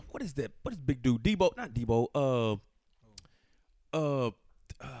what is that? What is big dude? Debo? Not Debo.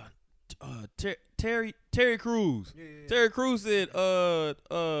 Terry Crews. Yeah. Terry Crews said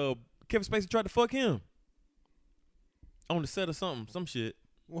Kevin Spacey tried to fuck him on the set of some shit.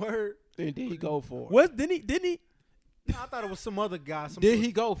 Word. Did he go for it? What? Didn't he? No, I thought it was some other guy. Did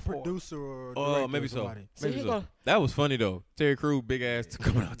he go for producer or director? Maybe so. Maybe so. That was funny though. Terry Crews, big ass,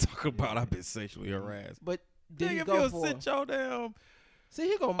 coming out talking about I've been sexually harassed. But did he if go you for sit y'all down? See,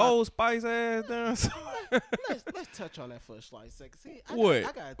 he gonna Old Spice ass down. let's touch on that for a slight second. See,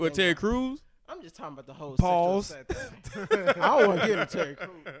 What Terry Crews? I'm just talking about the whole pause. Thing. I don't want to get into Terry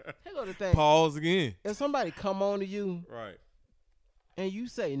Crews. Here go the thing. Pause again. If somebody come on to you, right, and you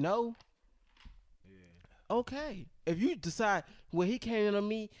say no, okay. If you decide, well, he came in on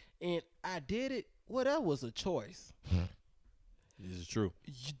me and I did it, well, that was a choice. This is true.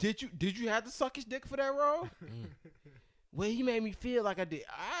 Did you have to suck his dick for that role? Well, he made me feel like I did.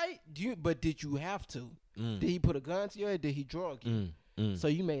 But did you have to? Did he put a gun to your head? Did he drug you? So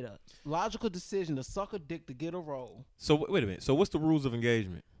you made a logical decision to suck a dick to get a role. So wait a minute. So what's the rules of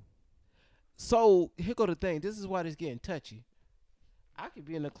engagement? So here go the thing. This is why this getting touchy. I could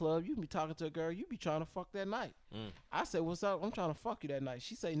be in the club. You be talking to a girl. You be trying to fuck that night. I say, what's up? I'm trying to fuck you that night.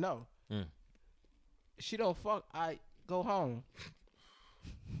 She say no. She don't fuck. I go home.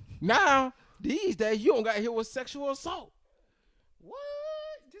 Now, these days, you don't got here with sexual assault. What?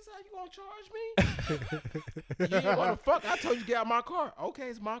 This how you gonna charge me? You ain't wanna fuck. I told you get out my car. Okay,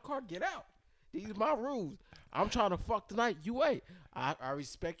 it's my car. Get out. These are my rules. I'm trying to fuck tonight. You wait. I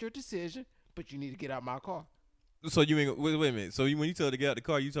respect your decision, but you need to get out my car. So you ain't wait a minute. So when you tell her to get out the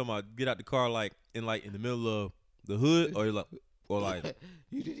car, you talking about get out the car like in the middle of the hood or like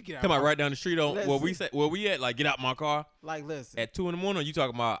you need to get out. Come out right down the street on where we at, like get out my car. Like listen. At 2 a.m, you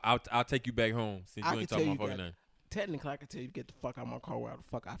talking about I'll take you back home since you ain't talking my fucking name. Technically, I can tell you get the fuck out of my car wherever the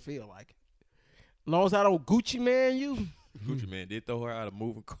fuck I feel like it. As long as I don't Gucci man you. Gucci man did throw her out of a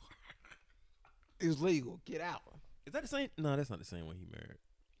moving car. It was legal. Get out. Is that the same? No, that's not the same one he married.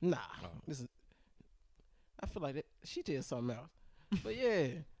 Nah. Listen, I feel like she did something else. But yeah,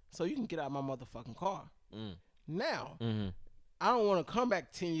 so you can get out of my motherfucking car. Now, I don't want to come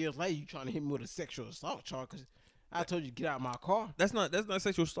back 10 years later. You trying to hit me with a sexual assault charge because I told you to get out of my car. That's not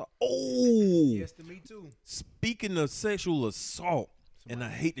sexual assault. Oh, yes, to me too. Speaking of sexual assault, and I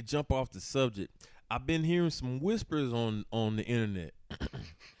hate to jump off the subject, I've been hearing some whispers on the internet.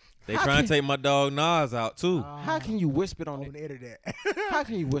 They trying to take my dog Nas out too. How can you whisper on the internet? How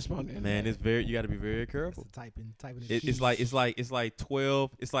can you whisper on the internet? Man, you got to be very careful. Typing. It's like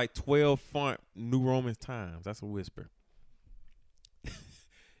 12 font New Roman times. That's a whisper.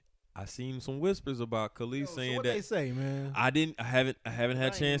 I seen some whispers about Khalid saying what that. They say, man. I haven't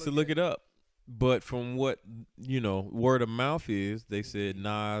had a chance to look it up, but from what word of mouth is, they said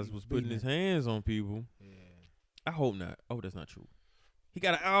Nas was putting his hands on people. Yeah. I hope not. I hope that's not true. He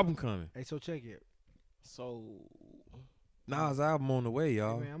got an album coming. Hey, so check it. So Nas' album on the way,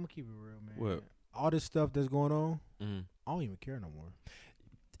 y'all. Hey, man, I'm gonna keep it real, man. What? All this stuff that's going on, I don't even care no more.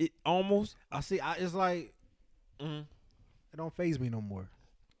 It almost. It's like it don't faze me no more.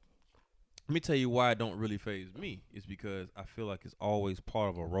 Let me tell you why it don't really faze me. It's because I feel like it's always part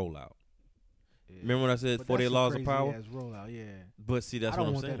of a rollout. Remember when I said 48 laws of power? Rollout, yeah. But see, that's I what don't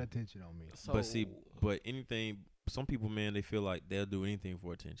I'm want saying. that attention on me. So, but anything. Some people, man, they feel like they'll do anything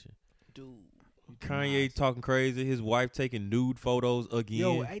for attention. dude, Kanye talking crazy. His wife taking nude photos again.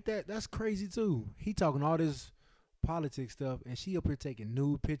 Yo, ain't that's crazy too? He talking all this politics stuff, and she up here taking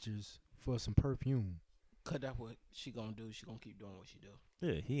nude pictures for some perfume. cause that's what she gonna do. She gonna keep doing what she do.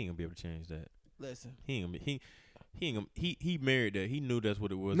 Yeah, he ain't gonna be able to change that. Listen, He ain't gonna be, he married that. He knew that's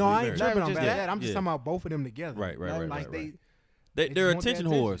what it was. No, He I ain't married tripping Not on just that. that. I'm just Yeah. talking about both of them together. Right. Like They're just want attention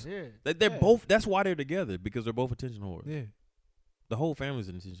that whores. Yeah. They're Yeah. both. That's why they're together, because they're both attention whores. Yeah. The whole family's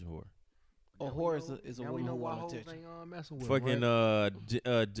an attention whore. a whore is a woman who wants attention. Messing with Fucking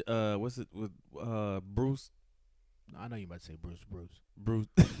right? what's it with Bruce? I know you about to say Bruce. Bruce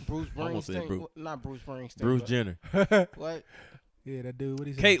Bruce almost said Springsteen, Bruce. Not Bruce Springsteen. Bruce but- Jenner. What? Yeah, that dude. What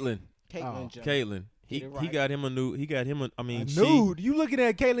he say? Caitlyn. Caitlyn Oh. Jenner. Caitlyn. He Get it right. got him a new. He got him a. I mean, A nude. You looking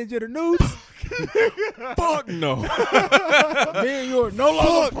at Caitlyn Jenner nudes? Fuck no. Me and you are no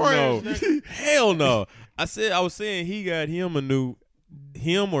longer Fuck friends. no. nigga. Hell no. I was saying he got him a new.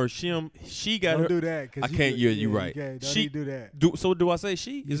 Him or shim. She got Don't her. do that. Cause I can't. Yeah, you right. Don't She do that. Do I say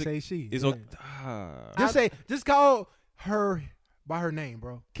she? You say she. Is yeah. Just call her by her name,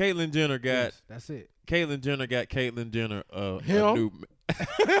 bro. Caitlyn Jenner got. Yes, that's it. Caitlyn Jenner got Caitlyn Jenner a Him? new.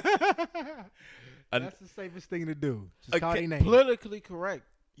 That's the safest thing to do. Just call Okay, their name. Politically correct,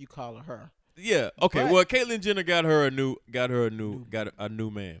 you call her. Yeah. Okay. But- Well, Caitlyn Jenner got a new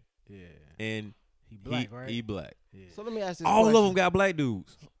man, Yeah. and He black, right? he black. Yeah. So let me ask this All question. of them got black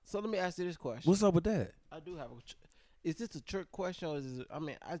dudes. So let me ask you this question. What's up with that? I do have a. Is this a trick question or is it? I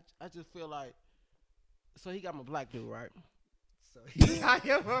mean, I just feel like. So he got my black dude, right? So he got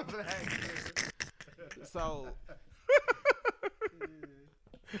him a black. So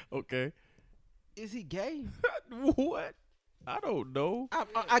Okay. is he gay? What? I don't know.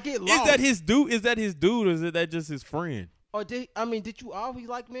 I get lost. Is that his dude? Is that his dude, or is that just his friend? Or did you always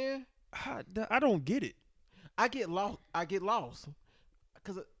like men? I don't get it. I get lost.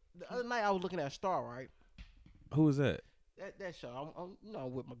 Cause the other night I was looking at Star, right? Who is that? That show.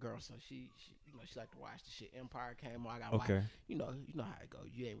 I'm with my girl, so she like to watch the shit. Empire came on. I got Okay. watch. You know how it go.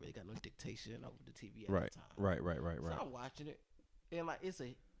 You ain't really got no dictation over the TV at the time. Right. So I'm watching it, and like it's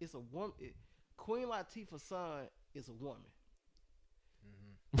a woman. Queen Latifah's son is a woman.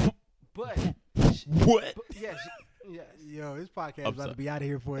 But What? yes. Yo, this podcast I'm about sorry. to be out of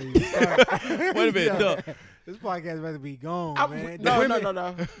here for you. Wait a minute. No, This podcast about to be gone, I'm, man. no. The No, women- no,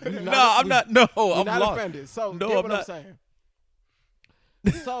 no. no, I'm not. No, You're I'm not lost. offended. So No, get I'm what not. I'm saying.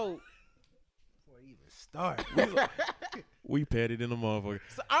 So Before I even start. We petted in the motherfucker.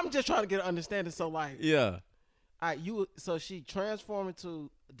 So I'm just trying to get an understanding. So like, Yeah. so she transformed into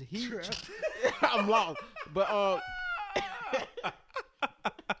the heat. I'm lost, but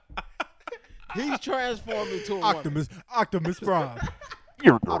he's transformed into a woman. Optimus Prime.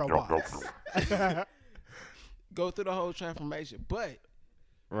 Autobots. Go through the whole transformation, but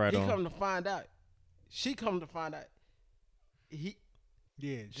Right he on. come to find out. She come to find out.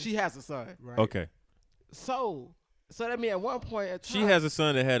 Yeah. She has a son. right. Okay. So that means at one point in time, She has a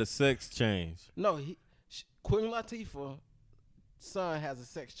son that had a sex change. no. Queen Latifah's son has a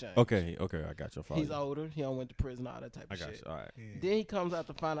sex change. Okay. I got your father. He's older. He don't went to prison, all that type I of got shit. you. All right. Yeah. Then he comes out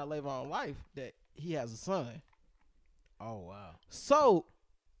to find out later on in life that he has a son. Oh wow. So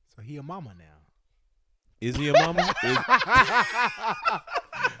So he a mama now. Is he a mama?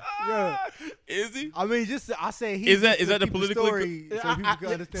 Yeah. Is he? I mean, I say he. Is that just to the keep politically story so I- people can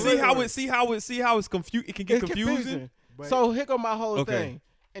I- understand? See how it's confused. It can get it's confusing. But- So here go my whole Okay. thing.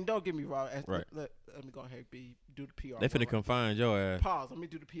 And don't get me wrong. Right. Let me go ahead and do the PR. They finna work. come find your ass. Pause. Let me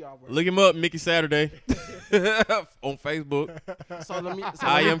do the PR work. Look him up, Mickey Saturday, on Facebook. So let me. So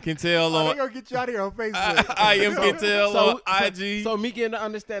I let me- am Kentel Oh, they on. gonna get you out of here on Facebook. I am Kentel So- on IG. So me getting the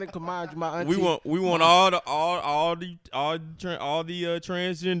understanding, command you, my auntie. we want all the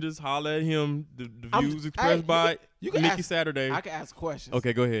transgenders holler at him. The views expressed by you can Mickey ask- Saturday. I can ask questions.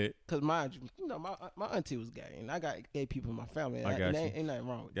 Okay, go ahead. Cause mind you, my auntie was gay, and I got gay people in my family. I got and you. ain't nothing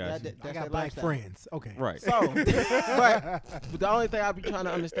wrong with Got that. you. That's I their got black lifestyle. friends. Okay. Right. So, but the only thing I be trying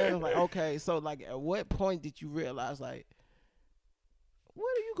to understand is like, okay, so like, at what point did you realize like,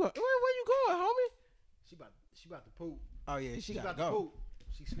 where are you going? Where you going, homie? She about to poop. Oh yeah, she She gotta about to go. poop.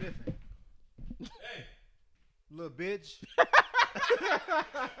 She sniffing. Hey. Little bitch.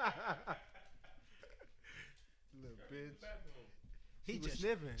 Little bitch. He just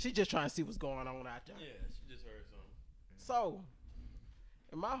sniffing. She just trying to see what's going on out there. Yeah, she just heard something. So,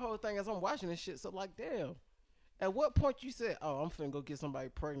 and my whole thing is I'm watching this shit. So like, damn. At what point you said, "Oh, I'm finna go get somebody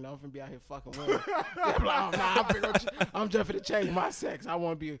pregnant. I'm finna be out here fucking women." I'm like, "Oh, nah, I'm just finna change my sex. I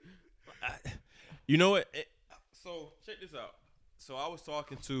want to be." You know what? So check this out. So I was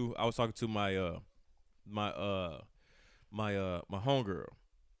talking to my my homegirl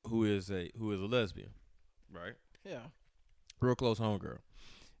who is a lesbian, right? Yeah. Real close homegirl.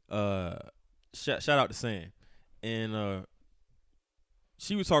 Shout out to Sam. And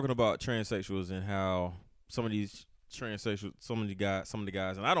she was talking about transsexuals and how some of these transsexuals, some of the guys,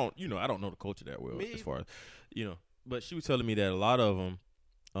 and I don't know the culture that well as far as, but she was telling me that a lot of them,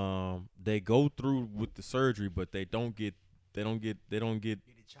 they go through with the surgery, but they don't get it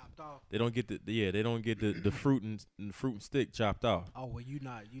chopped off. They don't get the fruit and stick chopped off. Oh well, you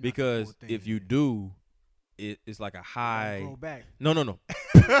not because if you do, it's like a high. Grow back. No.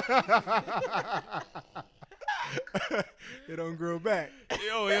 It don't grow back.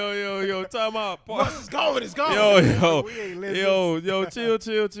 Yo, time out. Once it's gone, it's gone. Yo,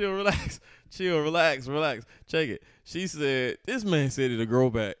 chill, relax. Check it. She said, this man said it'll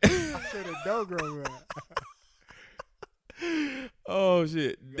grow back. I said it don't grow back. Oh,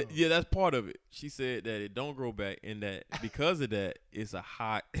 shit. Yeah, that's part of it. She said that it don't grow back and that because of that, it's a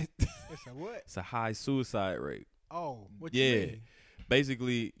high. It's a what? It's a high suicide rate. Oh, what you mean?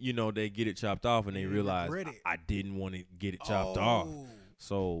 Basically, they get it chopped off and they realize I didn't want to get it chopped off.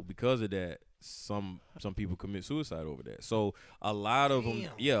 So because of that, some people commit suicide over that. So a lot of them,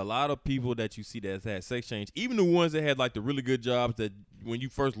 a lot of people that you see that had sex change, even the ones that had like the really good jobs that when you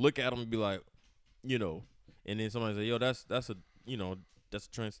first look at them and be like, and then somebody say, yo, that's a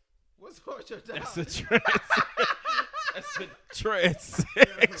trans. What's wrong with your dog? That's a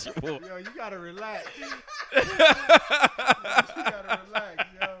transsexual. Yo, you gotta relax.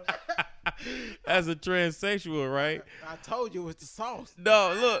 As a transsexual, right? I told you it was the sauce.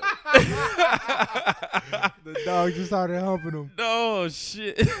 No, look. The dog just started humping him. No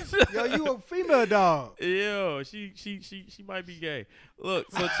shit. Yo, you a female dog. Yo, she might be gay. Look,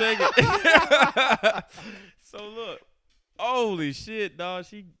 so check it. So look. Holy shit, dog.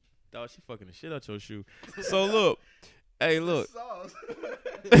 She fucking the shit out your shoe. So look. Hey, look.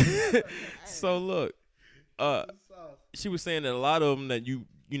 So look. She was saying that a lot of them that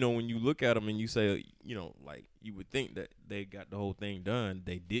when you look at them and you say, like you would think that they got the whole thing done,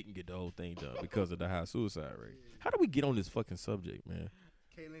 they didn't get the whole thing done because of the high suicide rate. How do we get on this fucking subject, man?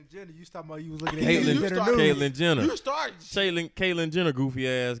 Caitlyn Jenner, you talking about you was looking at Caitlyn Jenner. You started. Caitlyn Jenner, goofy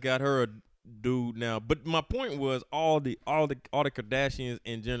ass, got her a dude now. But my point was all the Kardashians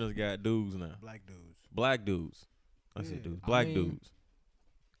and Jenners got dudes now. Black dudes. I said dudes. Black dudes.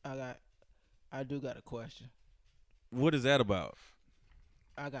 I do got a question. What is that about?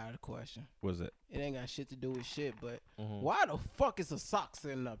 I got a question. What's that? It ain't got shit to do with shit, but why the fuck is a sock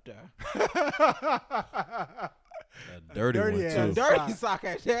sitting up there? A dirty one too. A dirty sock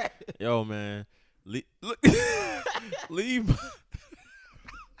at that. Yo, man, leave.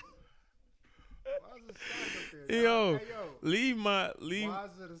 Yo, leave. Why is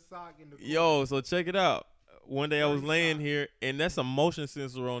it a sock in the corner? Yo, so check it out. One day I was laying here, and that's a motion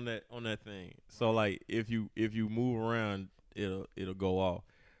sensor on that thing. So like, if you move around, it'll go off,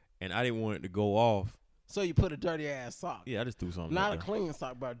 and I didn't want it to go off. So you put a dirty ass sock. Yeah, I just threw something. Not a clean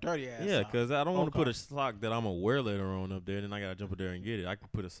sock, but a dirty ass. Yeah, sock. because I don't want to put a sock that I'm gonna wear later on up there, and then I gotta jump up there and get it. I can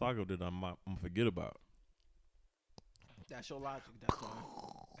put a sock up that I'm gonna forget about. That's your logic. That's fine.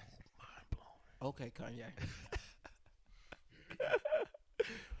 Mind blown. Okay, Kanye.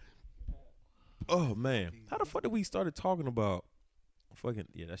 Oh man, how the fuck did we started talking about? Fucking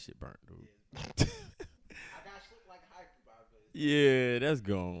that shit burnt, dude. Yeah, that's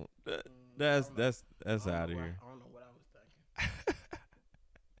gone. That's out of here. I don't know what I was thinking.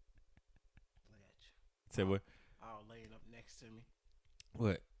 Say what? I'll lay it up next to me.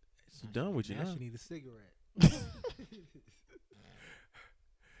 What? She done with you now? She need a cigarette.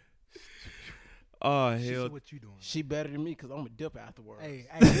 Oh hell! What you doing? She better than me because I'm a dip afterwards. Hey.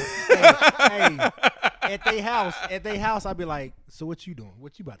 At they house, I'd be like, so what you doing?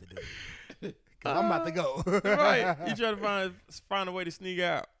 What you about to do? Cause I'm about to go. Right. You try to find a way to sneak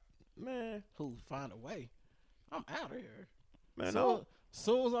out. Man. Who find a way? I'm out of here. Man,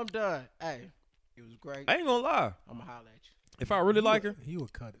 soon as I'm done, hey, it was great. I ain't gonna lie. I'm gonna holler at you. If I really like her, he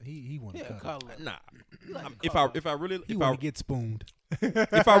would cut. He want to cut. Nah. Like If I really get spooned.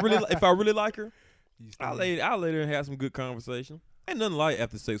 if I really like her, I'll lay her and have some good conversation. Ain't nothing like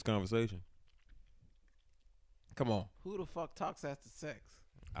after sex conversation. Come on. Who the fuck talks after sex?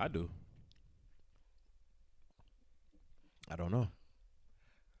 I do. I don't know.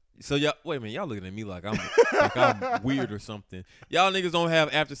 So y'all, wait a minute, y'all looking at me like I'm weird or something. Y'all niggas don't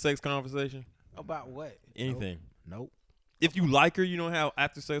have after sex conversation? About what? Anything. Nope. If you like her, you don't have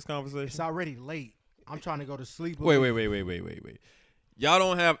after sex conversation? It's already late. I'm trying to go to sleep. Wait. Y'all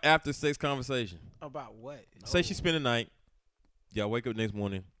don't have after sex conversation? About what? Say she spend the night. Y'all wake up next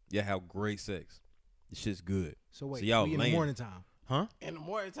morning. Y'all have great sex. The shit's good. So wait, y'all we in the laying. morning time. Huh? In the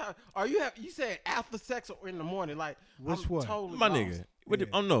morning time. Are you said after sex or in the morning? Like Which I'm one? Totally My lost. nigga. Yeah.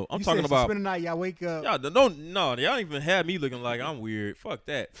 I'm You talking said about. spend the night. Y'all wake up. Y'all don't even have me looking like I'm weird. Fuck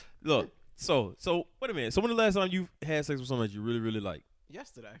that. Look, so wait a minute. So when the last time you had sex with someone that you really, really like?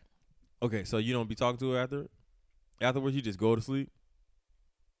 Yesterday. Okay, so you don't be talking to her afterwards you just go to sleep?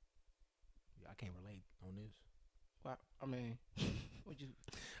 I can't relate on this. Well, I mean, what you?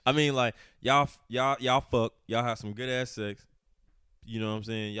 I mean, like y'all fuck, y'all have some good ass sex. You know what I'm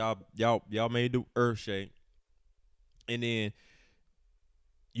saying? Y'all made the earth shake, and then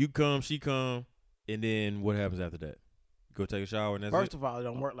you come, she come, and then what happens after that? Go take a shower and that's First it. of all, it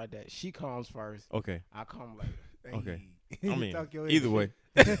don't work like that. She comes first. Okay, I come later. okay. Hey. I mean, Talk your either shit. way,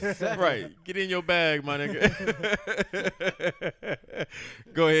 right? Get in your bag, my nigga.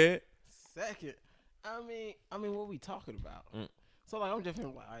 Go ahead. Second, I mean, what we talking about? So like, I'm just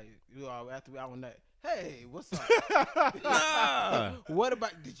feeling like, after I went that. Hey, what's up? Nah. What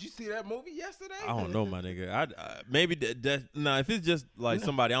about? Did you see that movie yesterday? I don't know, my nigga. I maybe that. Nah, if it's just like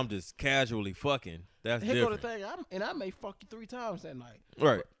somebody I'm just casually fucking, that's Here different. go the thing, I may fuck you 3 times that night.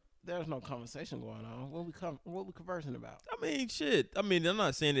 Right. There's no conversation going on. What we conversing about? I mean, shit. I mean, I'm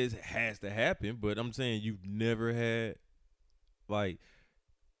not saying this has to happen, but I'm saying you've never had, like,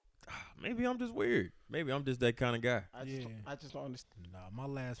 maybe I'm just weird. Maybe I'm just that kind of guy. I just don't understand. Nah, my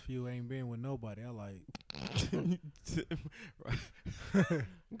last few ain't been with nobody. I like.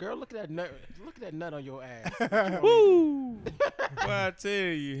 Girl, look at that nut. Look at that nut on your ass. Woo! Well, I tell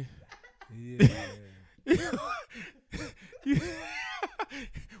you. Yeah.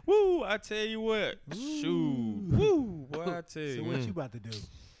 Woo! I tell you what. Shoot. Woo! Boy, I tell you. So what you about to do?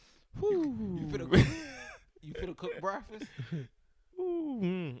 Woo. You finna cook breakfast? Ooh.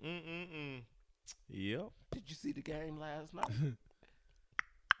 Yep. Did you see the game last night?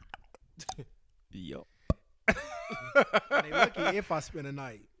 Yep. They lucky if I spend a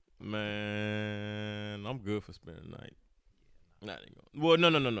night. Man, I'm good for spending the night. Well, no.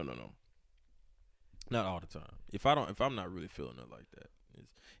 Not all the time. If I'm not really feeling it like that,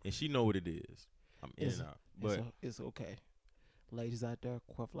 and she know what it is, I'm in and out. But it's okay. Ladies out there,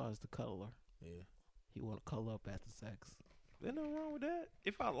 Quefla is the cuddler. Yeah. He want to cuddle up after sex. there's nothing wrong with that.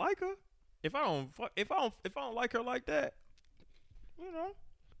 If I like her, if I don't like her like that, you know.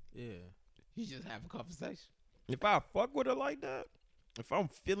 Yeah. You just have a conversation. If I fuck with her like that, if I'm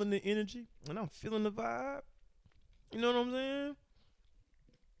feeling the energy and I'm feeling the vibe, you know what I'm saying?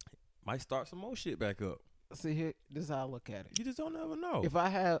 Might start some more shit back up. See here, this is how I look at it. You just don't ever know. If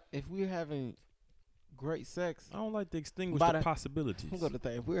we're having great sex, I don't like to extinguish By the the- possibilities. here's the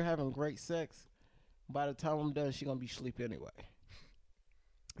thing: if we're having great sex, by the time I'm done, she gonna be asleep anyway.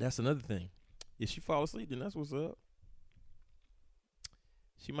 That's another thing. If she fall asleep, then that's what's up.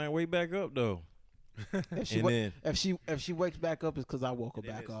 She might wake back up though. If she And then if she wakes back up, it's because I woke her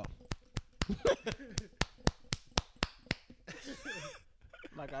back up.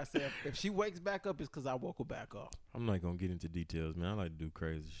 Like I said, if she wakes back up, it's because I woke her back up. I'm not gonna get into details, man. I like to do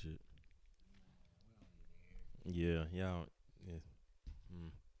crazy shit. Yeah, y'all. Yeah.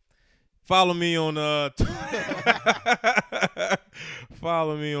 Follow me on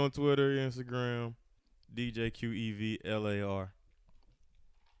follow me on Twitter, Instagram, DJQEVLAR,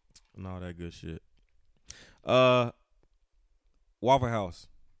 and all that good shit. Waffle House.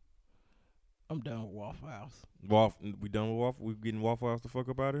 I'm done with Waffle House. We done with Waffle? We getting Waffle House the fuck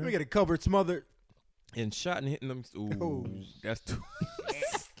up out of Let me here? get it covered, smothered. And shot and hitting them. Ooh, Oh. that's too.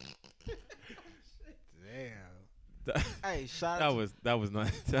 Damn. Hey, That was not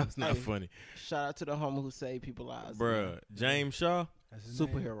Hey. funny, shout out to the homie who saved people's lives. bruh. James Shaw. That's his name.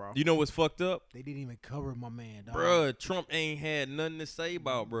 Superhero. You know what's fucked up, They didn't even cover my man, dog. bruh? Trump ain't had nothing to say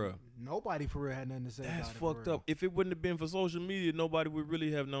about, bruh. Nobody for real had nothing to say That's about it. fucked up. If it wouldn't have been for social media, nobody would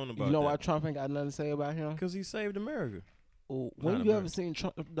really have known about You know why that. Trump ain't got nothing to say about him? Because he saved America. When Not you America. ever seen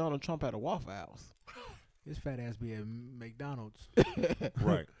Donald Trump at a Waffle House? His fat ass be at McDonald's.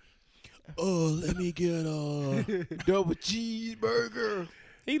 Right. Let me get a Double cheeseburger.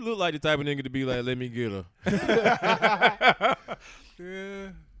 He looked like the type of nigga to be like, let me get a.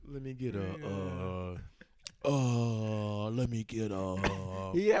 Yeah. Let me get let me get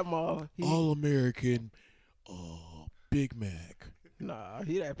a He had my All American Big Mac nah.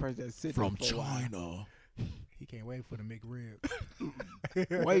 He that person that sitting from there for a while, China. He can't wait for the McRib.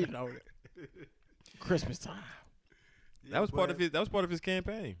 waiting on it. Christmas time. That was part of his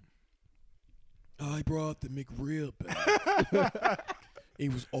campaign. I brought the McRib back.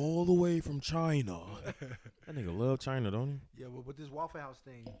 It was all the way from China. That nigga love China, don't he? Yeah, but with this Waffle House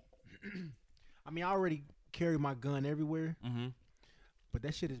thing, I mean, I already carry my gun everywhere, Mm-hmm. but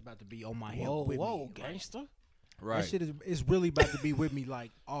that shit is about to be on my hip Whoa, with whoa, me. gangster. Right. That shit is really about to be with me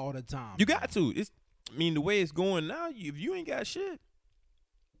like all the time. You got to. I mean, the way it's going now, if you ain't got shit,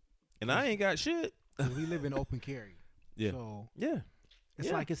 and I ain't got shit. We live in open carry. Yeah. So Yeah. it's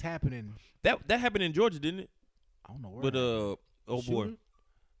Yeah. like it's happening. That happened in Georgia, didn't it? I don't know where. But oh boy. Shooting?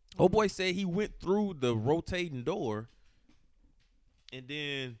 Oh boy said he went through the rotating door, and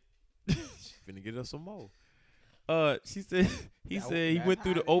then finna get us some more. She said he went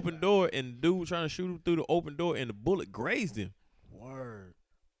through the open door, and the dude trying to shoot him through the open door, and the bullet grazed him. Word.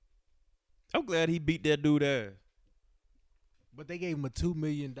 I'm glad he beat that dude ass. But they gave him a $2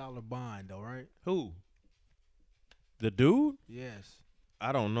 million bond, though, right? Who? The dude? Yes.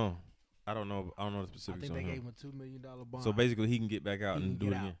 I don't know. I don't know the I specifics think on they him. gave him a $2 million bond. So basically, he can get back out He and can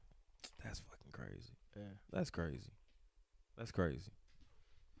do it get again. out. That's fucking crazy. Yeah. That's crazy. That's crazy.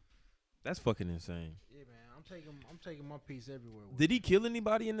 That's fucking insane. Yeah, man. I'm taking my piece everywhere. With Did he kill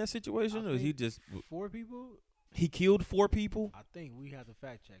anybody in that situation, I or he think just 4 people? he killed 4 people? I think we have to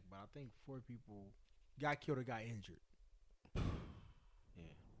fact check, but I think 4 people got killed or got injured. Yeah.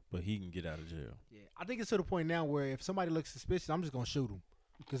 But he can get out of jail. Yeah. I think it's to the point now where if somebody looks suspicious, I'm just going to shoot them.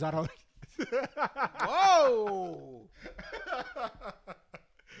 Because I don't. Whoa.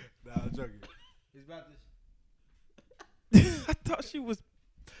 Nah, I'm joking. It's about this. I thought she was.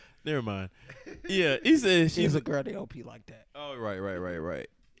 Never mind. Yeah, he said She's a girl. They don't be like that. Oh, right.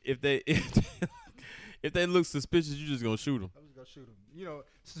 If they look suspicious, you just gonna shoot them. I'm just going to shoot them. You know,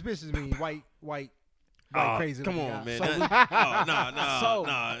 suspicious means white crazy. Come looking on, guy. man. So-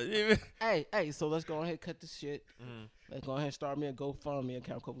 Nah. Hey, so let's go ahead and cut this shit. Mhm. Let's go ahead and start me a GoFundMe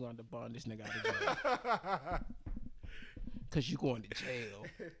account. We're going to bond this nigga out of jail. Because you going to jail.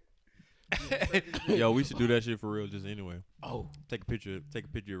 Yo, we should do that shit for real, just anyway. Oh. Take a picture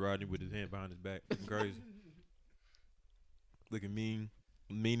of Rodney with his hand behind his back. Looking crazy. Looking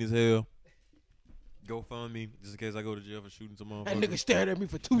mean as hell. GoFundMe, just in case I go to jail for shooting some motherfuckers. That nigga stared at me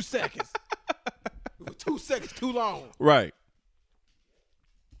for 2 seconds. It was 2 seconds too long. Right.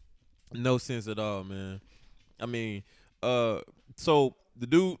 No sense at all, man. I mean, so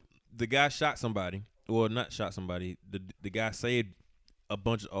the guy shot somebody, or not shot somebody. The guy saved a whole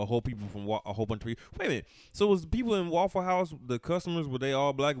bunch of people. Wait a minute. So was the people in Waffle House, the customers, were they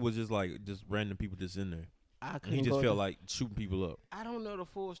all black? Or was just random people just in there? And he just felt like shooting people up. I don't know the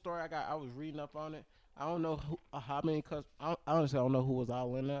full story. I was reading up on it. I don't know how many customers. Honestly, I don't know who was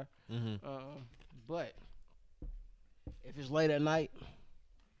all in there. Mm-hmm. But if it's late at night,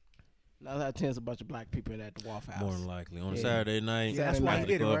 9 out of 10 is a bunch of black people at the Waffle House. More than likely on a Yeah. Saturday night. Yeah, that's why he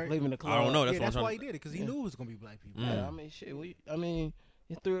did it, right? Leaving the club. I don't know. That's, That's what I'm why trying he did it, because he Yeah. knew it was going to be black people. Mm. Yeah, I mean, shit.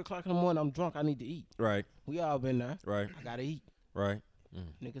 It's 3 o'clock in the morning. I'm drunk. I need to eat. Right. We all been there. Right. I gotta eat. Right.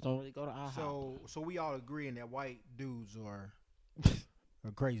 Niggas don't really go to IHOP. So we all agreeing that white dudes are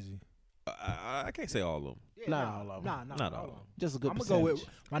crazy. I can't say all of them. Yeah, Not all of 'em. Nah, Not all of 'em. Just a good I'm going to go percentage.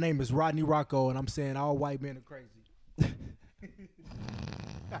 with, my name is Rodney Rocco, and I'm saying all white men are crazy.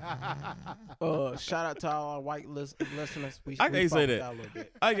 Shout out to all our white listeners. I we can't say fuck with that. y'all a little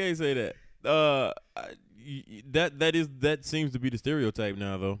bit. I can't say that. That seems to be the stereotype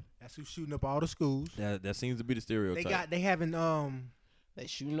now, though. That's who's shooting up all the schools. That seems to be the stereotype. They having They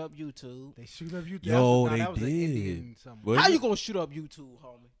shooting up YouTube. they shooting up YouTube. Yo, Nah, they that was an did. Indian something. What? How you gonna shoot up YouTube,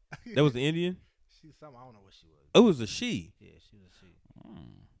 homie? That was the Indian. She was something, I don't know what she was. Oh, it was a she. Yeah, she was she.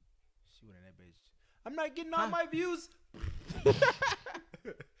 She went in that bitch. I'm not getting all my views.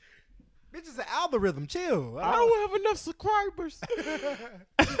 Bitch, it's an algorithm. Chill. I don't have enough subscribers.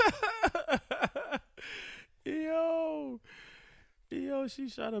 Yo, she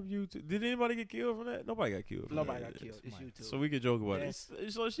shot up YouTube. Did anybody get killed from that? Nobody got killed. From Nobody that. got killed. It's YouTube. So we can joke about Yes.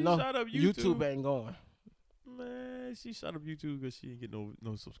 it. So she No, shot up YouTube. YouTube ain't going. Man, she shot up YouTube because she didn't get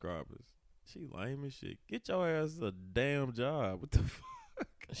no subscribers. She lame as shit. Get your ass a damn job. What the fuck?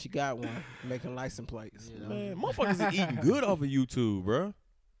 She got one making license plates. Yeah, Man, motherfuckers is eating good off of YouTube, bro.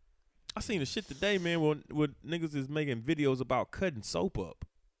 I seen the shit today, man, where niggas is making videos about cutting soap up.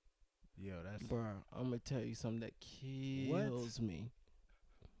 Yo, that's Bro, I'm gonna tell you something that kills me.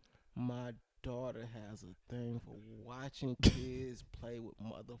 My daughter has a thing for watching kids play with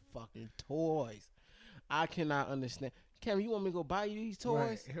motherfucking toys. I cannot understand. Cam, you want me to go buy you these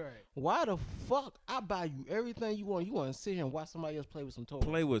toys? Right. Why the fuck I buy you everything you want? You want to sit here and watch somebody else play with some toys?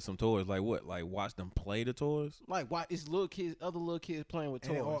 Play with some toys. Like what? Like watch them play the toys? Like why? It's little kids, other little kids playing with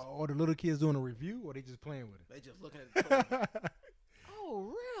toys. And or the little kids doing a review, or they just playing with it. They just looking at the toys.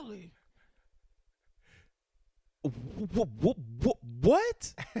 Oh, really?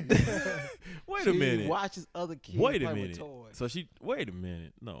 What? Wait a minute. Watches other kids Wait a play minute. with toys. So wait a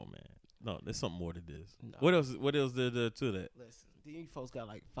minute. No, man. No, there's something more to this. No. What else? What else to that? Listen, these folks got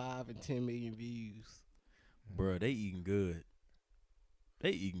like 5 and 10 million views. Bro, they eating good. They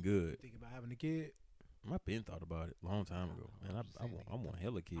eating good. Think about having a kid. I been thought about it a long time ago, man. I want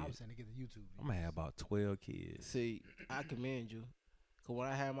hella kids. I was saying to get the YouTube. I'm gonna have about 12 kids. See, I commend you. Cause when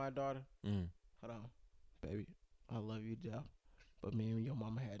I had my daughter, hold on, baby, I love you, Jeff. But me and your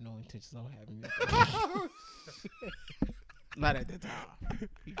mama had no intentions on having you. Not at that time.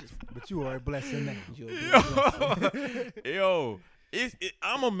 But you are a blessing now. Yo,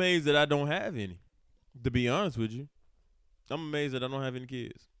 I'm amazed that I don't have any. To be honest with you, I'm amazed that I don't have any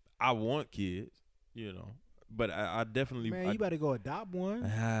kids. I want kids, you know, but I definitely. Man, you better go adopt one. No,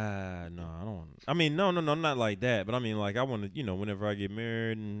 I don't. I mean, no, not like that. But I mean, like, I want to, you know, whenever I get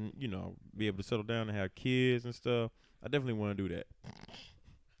married and, you know, be able to settle down and have kids and stuff, I definitely want to do that.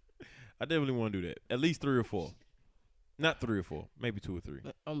 I definitely want to do that. At least 3 or 4. Not 3 or 4, maybe 2 or 3.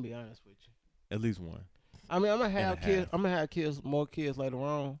 I'm gonna be honest with you. At least 1. I mean, I'm gonna have kids. I'm gonna have kids, more kids later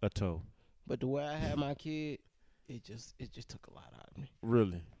on. A toe. But the way I had my kid, it just took a lot out of me.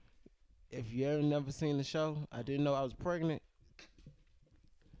 Really? If you ever never seen the show, I didn't know I was pregnant.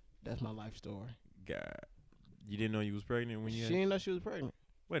 That's my life story. God, you didn't know you was pregnant when you? She didn't know she was pregnant.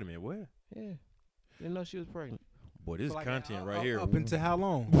 Wait a minute, what? Yeah, didn't know she was pregnant. Boy, this So like, content right here. Up until how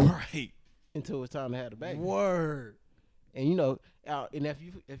long? Right. Until it was time to have the baby. Word. And you know, and if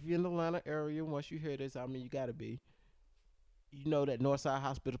you're in the Atlanta area, once you hear this, I mean, you gotta be. You know that Northside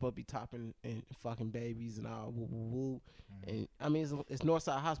Hospital supposed to be topping and fucking babies and all woo woo woo. And I mean, it's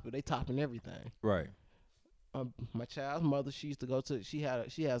Northside Hospital. They topping everything. Right. My child's mother, she used to go to. She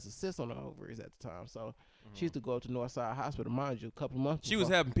has a cyst on her ovaries at the time, so she used to go to Northside Hospital. Mind you, a couple of months. She was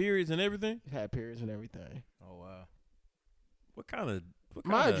having periods and everything. Had periods and everything. Oh wow. What kind of?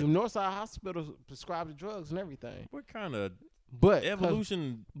 Mind you, Northside Hospital prescribed the drugs and everything. What kind of? But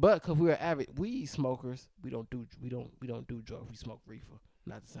evolution. But because we're avid weed smokers, we don't do drugs. We smoke reefer.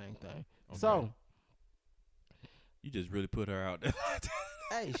 Not the same thing. Okay. So you just really put her out there.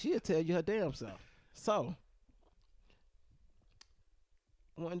 Hey, she'll tell you her damn self. So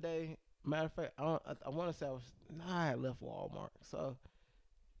one day, matter of fact, I want to say I had left Walmart. So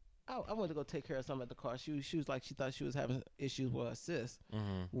I went to go take care of something at the car. She was like, she thought she was having issues with her cyst.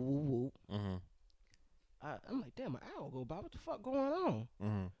 Woo woo. I'm like, damn, an hour go by. What the fuck going on?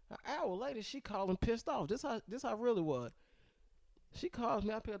 An hour later, she called and pissed off. This how it really was. She calls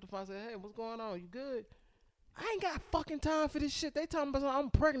me. I pick up the phone and say, hey, what's going on? You good? I ain't got fucking time for this shit. They talking about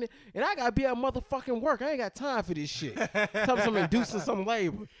I'm pregnant and I gotta be at motherfucking work. I ain't got time for this shit. Talking some inducing some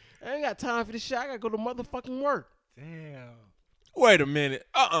labor. I ain't got time for this shit. I gotta go to motherfucking work. Damn. Wait a minute.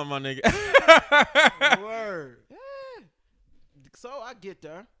 My nigga. Word. Yeah. So I get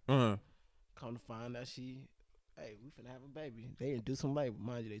there. Come to find out hey, we finna have a baby. They induce some labor.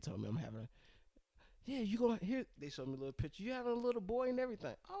 Mind you, they told me I'm having you going here. They showed me a little picture. You having a little boy and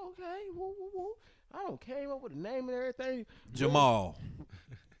everything. Oh, okay. Woo, woo, woo. I don't came up with a name and everything. Jamal.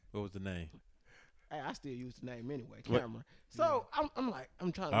 What was the name? Hey, I still use the name anyway, Cameron. So I'm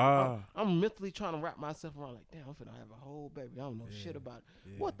trying to, I'm mentally trying to wrap myself around like, damn, I'm finna have a whole baby. I don't know shit about it.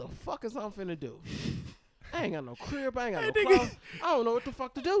 Yeah. What the fuck is I'm finna do? I ain't got no crib. I ain't got no clothes. I don't know what the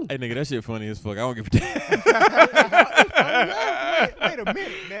fuck to do. Hey, nigga, that shit funny as fuck. I don't give a damn. Wait a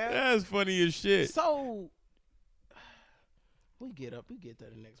minute, man. That's funny as shit. So we get there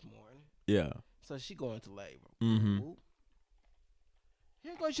the next morning. Yeah. So she going to labor. Mm-hmm.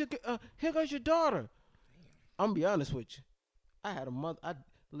 Here goes your daughter. I'm gonna be honest with you. I had a mother.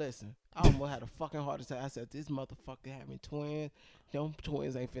 Listen, I almost had a fucking heart attack. I said, this motherfucker having twins. Them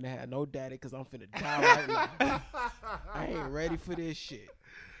twins ain't finna have no daddy because I'm finna die right now. I ain't ready for this shit.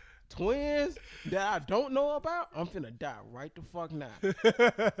 Twins that I don't know about, I'm finna die right the fuck now.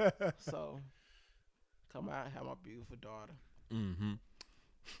 So, come out and have my beautiful daughter. Mm-hmm.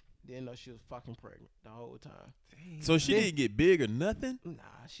 Didn't know she was fucking pregnant the whole time. Damn. So she didn't get big or nothing?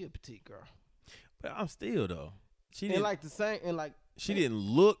 Nah, she a petite girl. But I'm still though. She and didn't like the same and like she didn't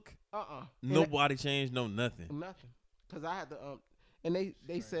look. Nobody changed. No nothing. Nothing. Cause I had to and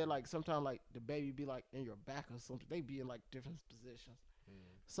they said like sometimes like the baby be like in your back or something. They be in like different positions.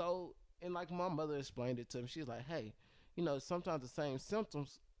 So and like my mother explained it to me. She was like, hey, you know, sometimes the same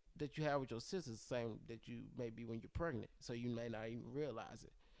symptoms that you have with your sister is the same that you may be when you're pregnant. So you may not even realize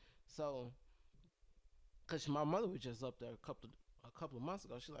it. So, cause my mother was just up there a couple of months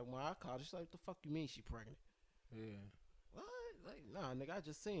ago. She's like, when I called her, she's like, what the fuck you mean she pregnant? Yeah. What? Like, nah, nigga, I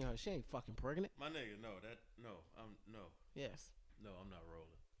just seen her. She ain't fucking pregnant. My nigga, no. Yes. No, I'm not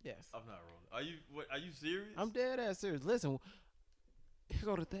rolling. Yes. I'm not rolling. Are you serious? I'm dead ass serious. Listen, here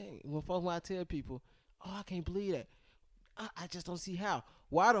go the thing. When I tell people, oh, I can't believe that. I just don't see how.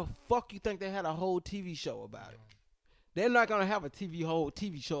 Why the fuck you think they had a whole TV show about it? They're not gonna have a whole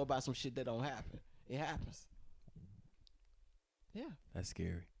TV show about some shit that don't happen. It happens. Yeah. That's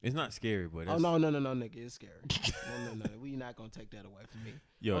scary. It's not scary, but Oh no, nigga, it's scary. no, we not gonna take that away from me.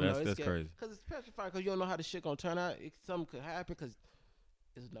 Yo, no, that's crazy. Cause it's petrifying. Cause you don't know how the shit gonna turn out. Something could happen. Cause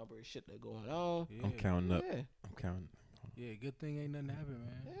there's a number of shit that going on. Yeah. I'm counting up. Yeah. I'm counting. Yeah, good thing ain't nothing happened,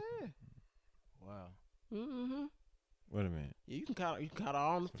 man. Yeah. Wow. Mm-hmm. Wait a minute. Yeah, you can count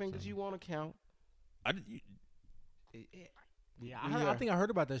all the fingers you want to count. Yeah, I think I heard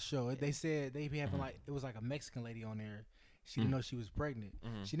about that show. They said they be having it was like a Mexican lady on there. She didn't know she was pregnant.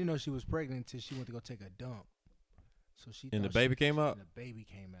 She didn't know she was pregnant until she went to go take a dump. So she And the baby came out? And the baby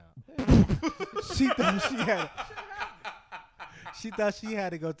came out. She thought she had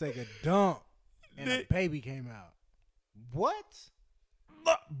to go take a dump. And the baby came out. What?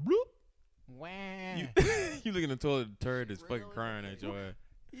 Bloop. Wow. You look in the toilet, the turd is fucking crying at your ass.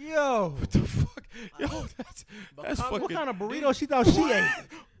 Yo. What the fuck? Yo, that's fucking. What kind of burrito she thought she ate?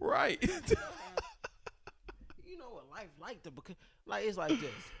 Right. You know what life like to because like it's like this.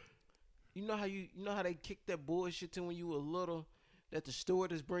 You know how they kick that bullshit to when you were little that the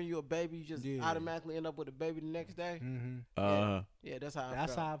stewardess bring you a baby, you just automatically end up with a baby the next day. Mm-hmm. Yeah, that's how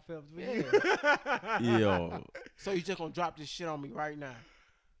I felt. Yeah. Yo. So you just gonna drop this shit on me right now?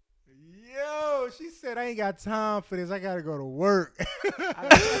 Yo, she said I ain't got time for this. I gotta go to work.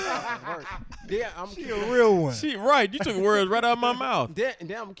 Yeah, she a real one. She right. You took words right out of my mouth. Then I'm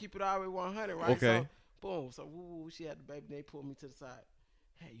gonna keep it all the way 100, right? Okay. So, boom. So she had the baby. They pulled me to the side.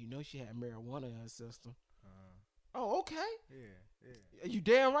 Hey, you know she had marijuana in her system. Oh, okay. Yeah. You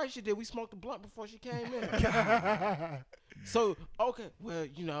damn right she did. We smoked the blunt before she came in. So okay, well,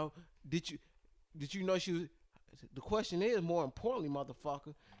 did you know she was? The question is, more importantly,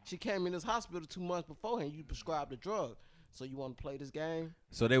 motherfucker, she came in this hospital 2 months beforehand. You prescribed the drug. So you want to play this game?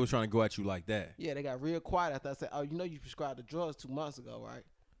 So they were trying to go at you like that. Yeah, they got real quiet after I said, "Oh, you prescribed the drugs 2 months ago, right?"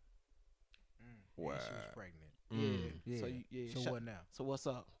 Wow. She was pregnant. Yeah. So what now? So what's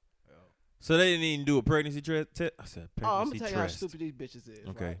up? So they didn't even do a pregnancy test? I said pregnancy test. I'm gonna tell you how stupid these bitches is.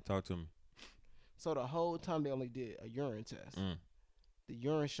 Okay, right? talk to me. So the whole time they only did a urine test. The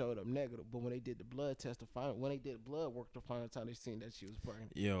urine showed up negative, but when they did the blood test when they did blood work the final time they seen that she was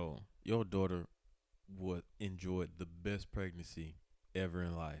pregnant. Yo, your daughter would enjoy the best pregnancy ever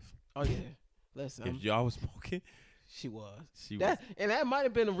in life. Oh yeah, listen. If y'all was smoking, she was. And that might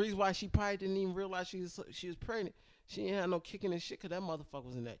have been the reason why she probably didn't even realize she was pregnant. She ain't had no kicking and shit because that motherfucker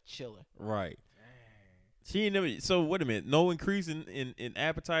was in there chilling. Right. Dang. She ain't never. So wait a minute. No increase in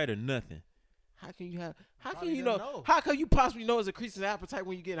appetite or nothing. How can you have? How can you know? How can you possibly know it's increasing appetite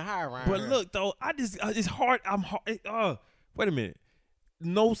when you're getting high around? But look though, it's hard. I'm hard. Wait a minute.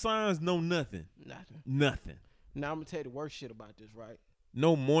 No signs. No nothing. Nothing. Now I'm gonna tell you the worst shit about this, right?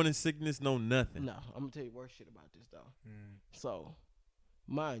 No morning sickness. No nothing. No, I'm gonna tell you the worst shit about this though. So,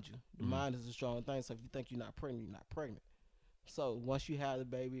 mind you, the mind is a strong thing. So if you think you're not pregnant, you're not pregnant. So once you have the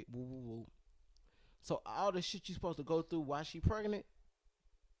baby, woo woo woo. So all the shit you're supposed to go through while she pregnant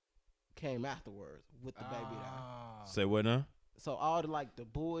came afterwards with the baby there. Say what now? So all the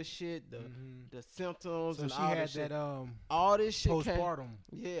bullshit, the symptoms, so and she all had this shit, that all this shit postpartum.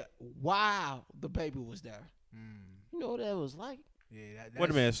 Yeah, wow, the baby was there. You know what that was like? Yeah. Wait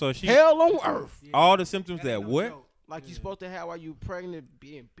a minute. So she hell on earth. Yeah. All the symptoms that what? Joke. Like you supposed to have while you pregnant,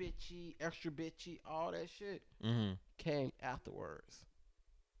 being bitchy, extra bitchy, all that shit came afterwards.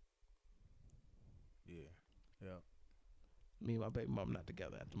 Yeah. Me and my baby mom not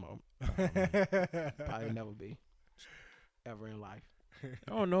together at the moment. Probably never be. Ever in life.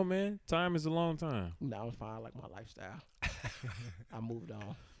 I don't know, man. Time is a long time. No, I'm fine. I like my lifestyle. I moved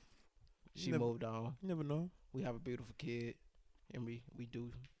on. She moved on. You never know. We have a beautiful kid, and we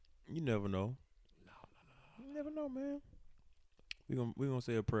do. You never know. No. You never know, man. We gonna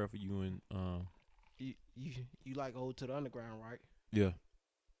say a prayer for you and You like Ode to the Underground, right? Yeah.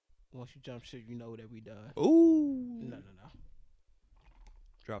 Once you jump shit, you know that we done. Ooh. No.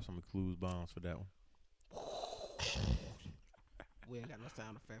 Drop some clues bombs for that one. We ain't got no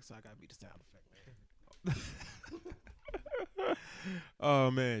sound effects, so I gotta be the sound effect, man.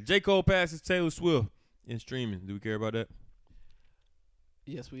 Oh man, J. Cole passes Taylor Swift in streaming. Do we care about that?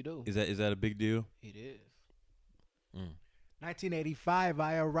 Yes, we do. Is that a big deal? It is. 1985,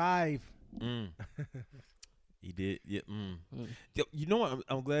 I arrive. He did. Yeah. You know what?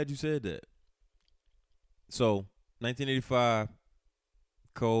 I'm glad you said that. So, 1985,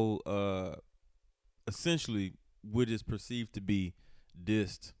 Cole essentially what is perceived to be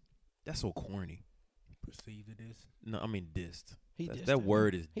dissed. That's so corny. Perceived to diss? No, I mean dissed. He dissed that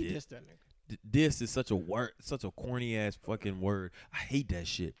word is he dissed. dissed that nigga. Diss is such a word, such a corny ass fucking word. I hate that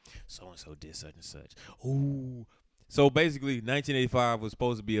shit. So and so did such and such. Ooh. So basically, 1985 was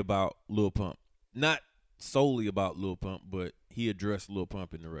supposed to be about Lil Pump, not solely about Lil Pump, but he addressed Lil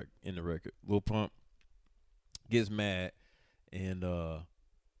Pump in the record. Lil Pump gets mad and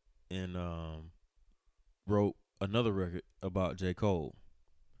wrote another record about J. Cole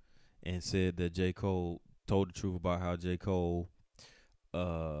and said that J. Cole told the truth about how J. Cole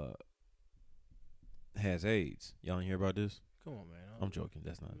has AIDS. Y'all ain't hear about this? Come on, man. I'm joking.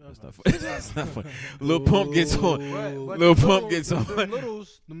 That's not funny. That's not funny. Lil Pump gets on. But Lil Pump gets on. Them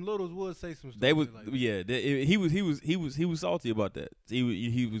littles would say some stuff. They was like yeah. He was salty about that.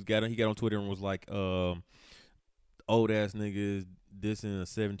 He got on Twitter and was like, old ass niggas dissing a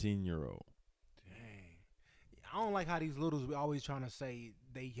 17-year-old. Dang. I don't like how these littles be always trying to say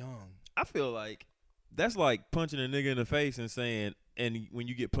they young. I feel like that's like punching a nigga in the face and saying, and when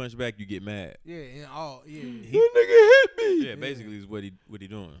you get punched back, you get mad. Yeah, and all yeah. That nigga hit me. Yeah, basically is what he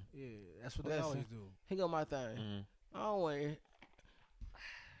doing. Yeah, that's what they always do. Here go my thing. Mm-hmm. I don't want to.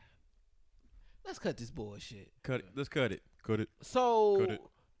 Let's cut this bullshit. Let's cut it. So, Cut it.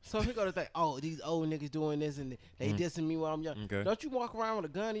 so here go the thing. Oh, these old niggas doing this and they dissing me while I'm young. Okay. Don't you walk around with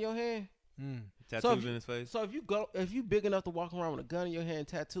a gun in your hand? Tattoos in his face. So if you big enough to walk around with a gun in your hand,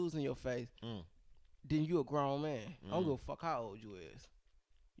 tattoos in your face, then you a grown man. I don't give a fuck how old you is.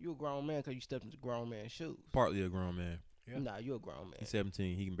 You a grown man because you stepped into grown man's shoes. Partly a grown man. Yeah. Nah, you a grown man. He's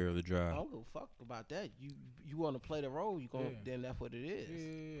 17. He can barely I drive. don't give a fuck about that. You want to play the role, you gonna then that's what it is.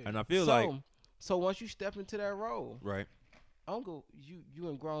 Yeah. And I feel like so once you step into that role, right. I don't go. You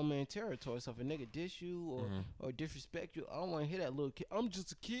in grown man territory. So if a nigga diss you or disrespect you, I don't want to hear that little kid. I'm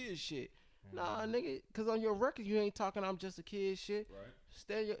just a kid shit. Nah, nigga, because on your record you ain't talking. I'm just a kid shit. Right.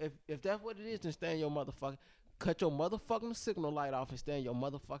 Stay in your, if that's what it is, then stay in your motherfucking. Cut your motherfucking signal light off and stay in your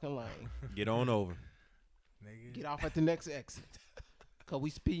motherfucking lane. Get on over. Nigga. Get off at the next exit. Cause we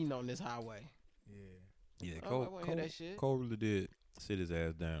speeding on this highway. Yeah, I don't wanna hear that shit. Cole really did sit his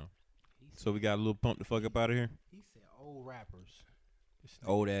ass down. So we got a little pump the fuck up out of here. He said old rappers.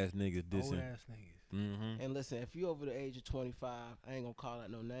 Old ass niggas dissing. Old ass niggas. Mm-hmm. And listen, if you over the age of 25, I ain't gonna call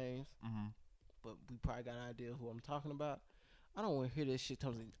out no names, but we probably got an idea who I'm talking about. I don't want to hear this shit.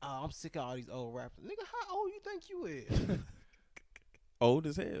 Oh, I'm sick of all these old rappers. Nigga, how old you think you is? Old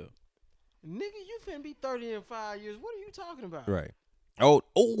as hell. Nigga, you finna be 30 in 5 years. What are you talking about? Right. Old.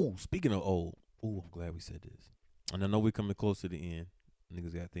 Oh, speaking of old. Oh, I'm glad we said this. And I know we're coming close to the end.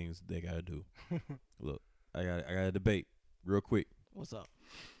 Niggas got things they gotta do. Look, I got a debate real quick. What's up?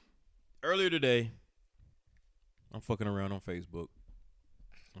 Earlier today, I'm fucking around on Facebook.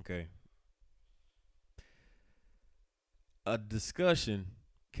 Okay. A discussion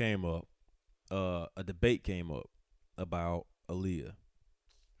came up, a debate came up about Aaliyah.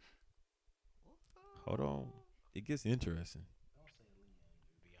 Hold on. It gets interesting. Don't say Aaliyah and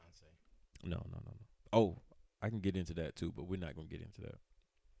Beyonce. No. Oh, I can get into that too, but we're not going to get into that.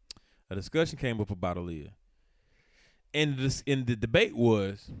 A discussion came up about Aaliyah. And the debate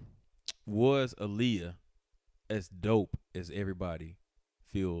was Aaliyah as dope as everybody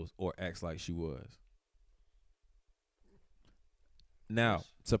feels or acts like she was? Now,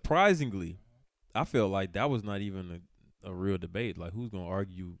 surprisingly, I felt like that was not even a real debate. Like, who's going to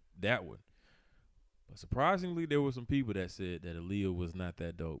argue that one? But surprisingly, there were some people that said that Aaliyah was not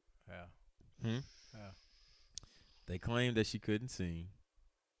that dope. Yeah. Yeah. They claimed that she couldn't sing.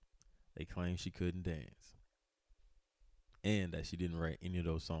 They claimed she couldn't dance. And that she didn't write any of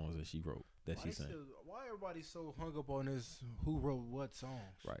those songs that she wrote, that she sang. Why everybody so hung up on this? Who wrote what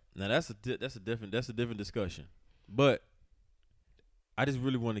songs? Right. Now that's a different discussion. But I just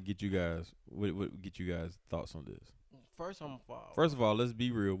really want to get you guys thoughts on this. First, I'm fall. First of all, let's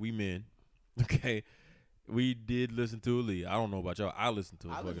be real. We men, okay. We did listen to Aaliyah. I don't know about y'all. I listened to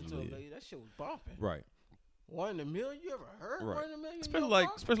Aaliyah. That shit was bumping. Right. 1 in a million. You ever heard Right. 1 in a million?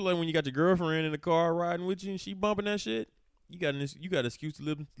 Especially like when you got your girlfriend in the car riding with you and she bumping that shit. You got an excuse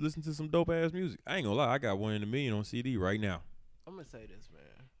to listen to some dope ass music. I ain't gonna lie. I got 1 in a million on CD right now. I'm gonna say this,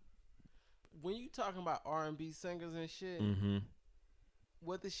 man. When you talking about R&B singers and shit,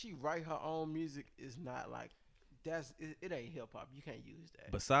 whether she write her own music is not like it ain't hip hop. You can't use that.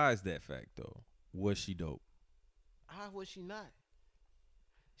 Besides that fact, though, was she dope? How was she not?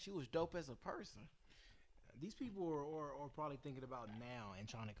 She was dope as a person. These people are probably thinking about now and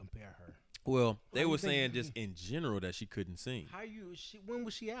trying to compare her. Well, they were saying just in general that she couldn't sing. When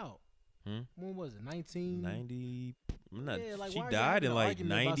was she out? When was it? 1990. Like, she died in like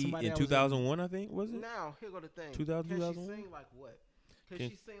 90 in 2001, I think. Was it? Now, here go the thing. 2000, Can 2001? she sing like what? Can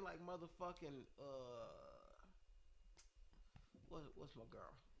she sing like motherfucking what's my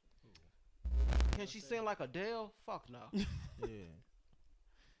girl? Can she sing like Adele? Fuck no. Yeah.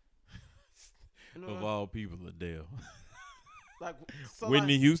 You know Of what? all people, Adele. Like so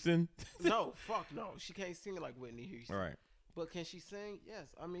Whitney like, Houston. No, fuck no. She can't sing like Whitney Houston. All right. But can she sing? Yes.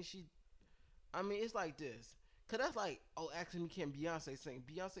 I mean, it's like this. Cause that's like, asking me can Beyonce sing?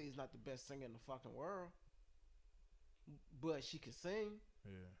 Beyonce is not the best singer in the fucking world, but she can sing.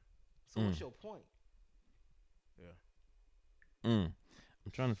 Yeah. So what's your point?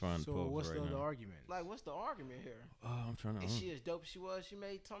 I'm trying to find So the post what's right the now. argument? Like, what's the argument here? Oh, I'm trying to. Is she as dope as she was? She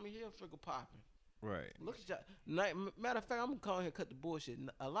made Tommy Hilfiger popping. Right. Look at y'all. Matter of fact, I'm gonna call here and cut the bullshit.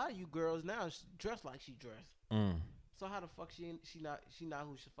 A lot of you girls now dress like she dressed. So how the fuck she not who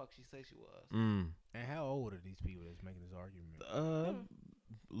the fuck she say she was? And how old are these people that's making this argument?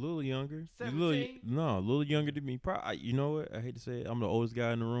 A little younger. 17? A little younger than me. Probably. You know what? I hate to say it. I'm the oldest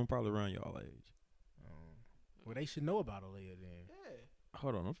guy in the room, probably around y'all age. Well, they should know about Aaliyah then. Yeah.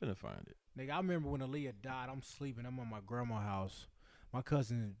 Hold on, I'm finna find it. Nigga, I remember when Aaliyah died. I'm sleeping. I'm on my grandma's house. My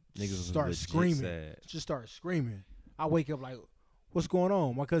cousin Niggas was started legit screaming. sad. Just started screaming. I wake up like, what's going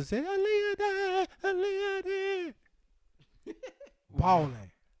on? My cousin said, Aaliyah died. Aaliyah died.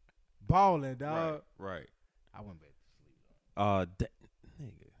 Balling, dog. Right. I went back to sleep.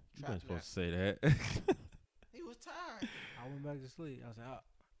 Nigga, you Trap weren't supposed to say that. He was tired. I went back to sleep. I was like,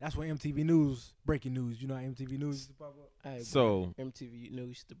 that's when MTV News, breaking news. You know how MTV News used to pop up? Hey, So, MTV News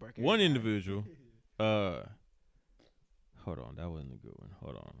used to break one everybody. individual. Hold on, that wasn't a good one.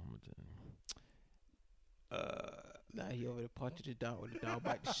 Hold on, I'm gonna tell you. Nah, he over there punching the dog with the dog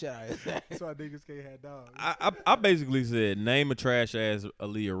bite the shit out of his ass. That's why niggas can't have dogs. I basically said name a trash ass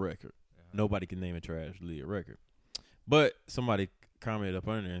Aaliyah record. Nobody can name a trash Aaliyah record. But somebody commented up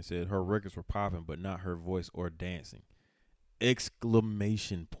under there and said her records were popping, but not her voice or dancing.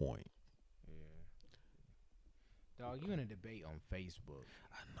 Exclamation point. Dog, you in a debate on Facebook.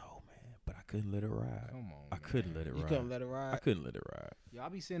 I know, man, but I couldn't let it ride. Come on, I couldn't let it You ride. couldn't let it ride. I couldn't let it ride. Y'all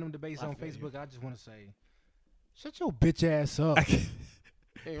be seeing them debates I on feel you. Facebook. I just want to say, shut your bitch ass up. Hey,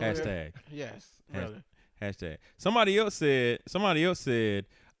 really? Hashtag. Yes. Has- Really. Hashtag. Somebody else said,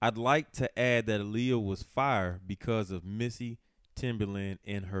 I'd like to add that Aaliyah was fired because of Missy Timberland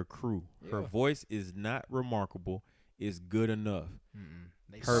and her crew. Her Yeah. voice is not remarkable. It's good enough.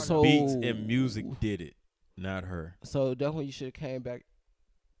 They Her started- beats and music did it, not her. So that's when you should have came back.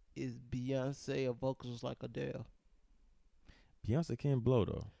 Is Beyonce a vocals like Adele? Beyonce can't blow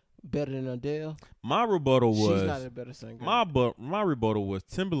though. Better than Adele? My rebuttal She's not was a better singer. my rebuttal was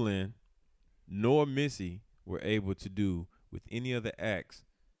Timberland nor Missy were able to do with any other acts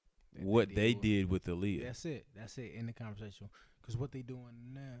what they did with Aaliyah. That's it. That's it. In the conversation. Because what they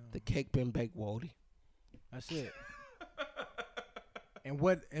doing now. The cake been baked, Wody. That's it. and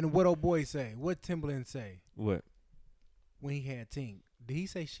what old boy say? What Timberland say What? when he had Tink? Did he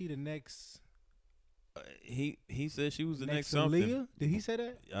say she the next? He said she was the next something. Aaliyah? Did he say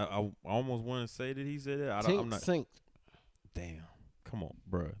that? I almost want to say that he said that. I'm Tink not. synced. Damn. Come on,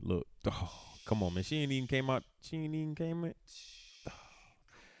 bruh. Look. Oh, come on, man. She ain't even came out.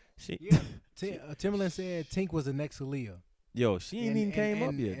 She. Yeah. Timberland said Tink was the next Aaliyah. Yo, she ain't even came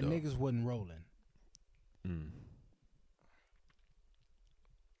up yet and though. niggas wasn't rolling.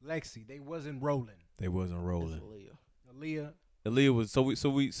 Lexi, they wasn't rolling. They wasn't rolling. Aaliyah. Aaliyah. Aaliyah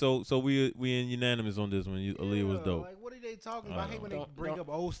was we in unanimous on this one. Aaliyah was dope. Like, what are they talking about? I hate when they Don't- bring don't- up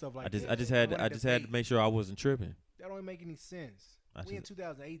old stuff like I just that. had to make sure I wasn't tripping. That don't make any sense. I We in just-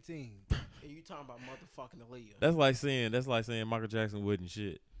 2018. And you talking about motherfucking Aaliyah. That's like saying Michael Jackson wasn't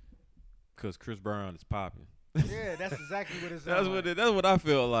shit. Cause Chris Brown is popping. Yeah, that's exactly what it's. That's what I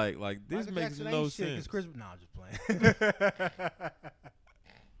felt like. Like this Michael makes Jackson no ain't shit, sense. 'cause Chris, I'm just playing.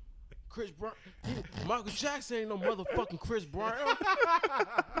 Chris Brown. Michael Jackson ain't no motherfucking Chris Brown.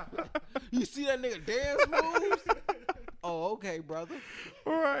 You see that nigga dance moves? Oh, okay, brother.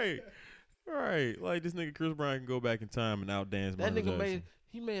 Right. Like this nigga Chris Brown can go back in time and outdance That Michael nigga Jackson.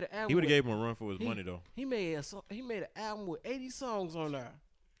 he made an album. He would have with- gave him a run for his money though. He made an album with 80 songs on there.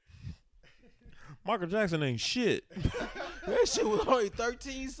 Michael Jackson ain't shit. That shit was only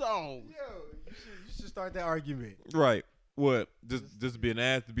 13 songs. Yo, you should start that argument. Right. What? Just be an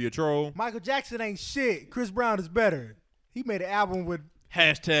ass to be a troll? Michael Jackson ain't shit. Chris Brown is better. He made an album with.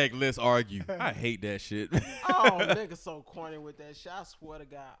 Hashtag let's argue. I hate that shit. Oh, nigga so corny with that shit. I swear to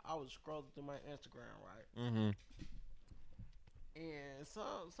God, I was scrolling through my Instagram, right? Mm-hmm. And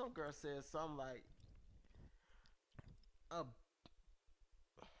some girl said something like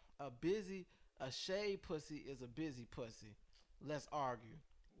a shaved pussy is a busy pussy. Let's argue.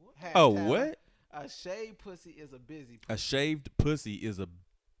 Oh, Hashtag, what? A shaved pussy is a busy pussy. A shaved pussy is a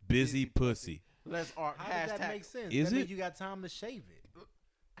busy pussy. Let's argue. How does that make sense? Is that means it? you got time to shave it.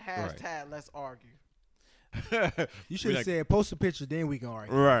 Hashtag let's argue. You should have said post a picture, then we can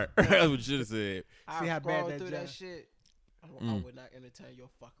argue. Right. That's what you should have said. See how bad that through job. that shit. I would not entertain your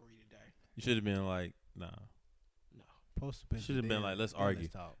fuckery today. You should have been like, nah. No. Post a picture. Should have been like, let's argue.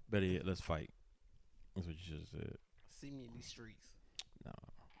 Let's talk. Better yet, let's fight. That's what you should have said. See me in these streets. Nah.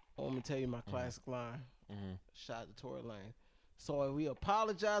 I'm gonna tell you my classic line. Mm-hmm. Shot to Tory Lane. So are we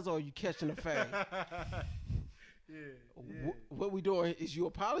apologize or are you catching the fade? What we doing is you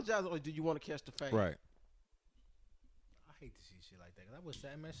apologize or do you want to catch the fade? Right. I hate to see shit like that. 'Cause I would say,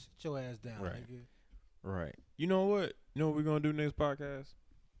 man, sit your ass down, Right. nigga. Right. You know what? You know what we're gonna do next podcast?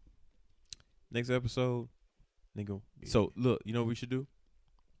 Next episode, nigga. So look, you know what we should do?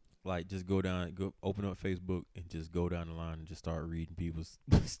 Like just go open up Facebook and just go down the line and just start reading people's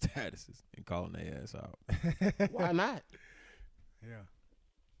statuses and calling their ass out. Why not? Yeah.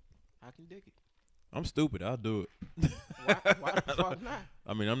 I can dig it. I'm stupid. I'll do it. Why the fuck not?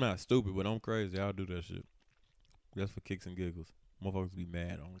 I mean, I'm not stupid, but I'm crazy. I'll do that shit. That's for kicks and giggles. Motherfuckers be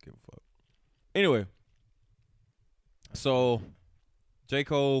mad. I don't give a fuck. Anyway, so J.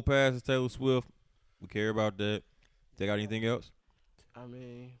 Cole passes Taylor Swift. We care about that. They got anything else? I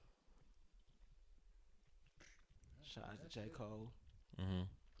mean, shout out to J. Cole. Mm-hmm.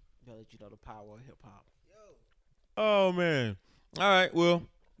 Gotta let you know the power of hip hop. Oh, man. All right. Well,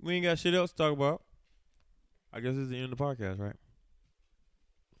 we ain't got shit else to talk about. I guess it's the end of the podcast, right?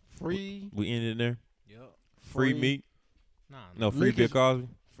 Free. We ended there. Yep. Free meat. Nah. No, free Bill Cosby.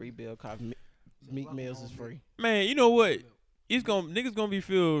 Free Bill Cosby. Meat Meals is free. Man, you know what? Niggas gonna be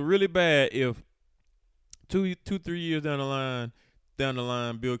feel really bad if 3 years down the line,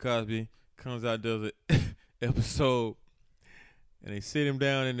 Bill Cosby comes out, does an episode, and they sit him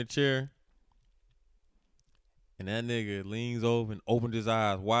down in the chair, and that nigga leans over and opens his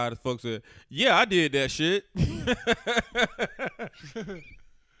eyes wide as fuck, said, "Yeah, I did that shit."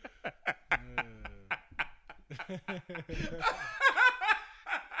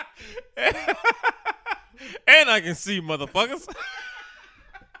 And I can see motherfuckers.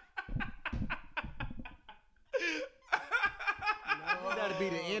 That'd be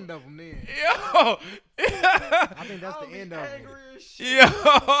the end of them then. Yo. I think that's the end of them. Yo.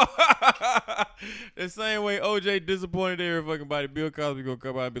 The same way OJ disappointed every fucking body, Bill Cosby gonna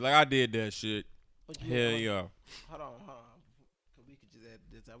come out and be like, I did that shit. Hell yeah. Hold on. We could just add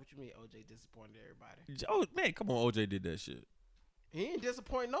this. What you mean OJ disappointed everybody? Oh, man, come on. OJ did that shit. He ain't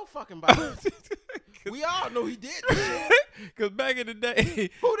disappointing no fucking body. We all know he did that shit. Because back in the day.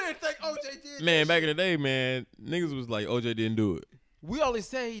 Who didn't think OJ did Man, that back shit? in the day, man, niggas was like, OJ didn't do it. We only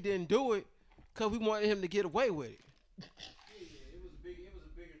say he didn't do it because we wanted him to get away with it.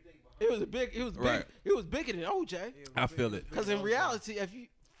 It was a bigger thing behind It was bigger than OJ. I feel it. Because in reality, if you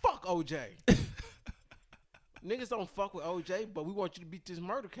fuck OJ, niggas don't fuck with OJ, but we want you to beat this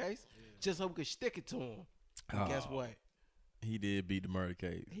murder case just so we can stick it to him. And guess what? He did beat the murder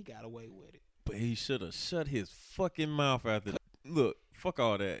case. He got away with it. But he should have shut his fucking mouth after. Look, fuck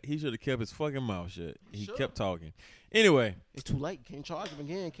all that. He should have kept his fucking mouth shut. He kept talking. Anyway. It's too late. Can't charge him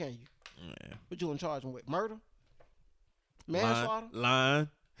again, can you? Yeah. What you gonna charge him with? Murder? Manslaughter? Lying.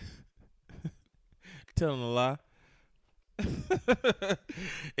 Telling a lie.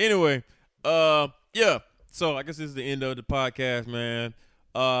 Anyway, yeah. So I guess this is the end of the podcast, man.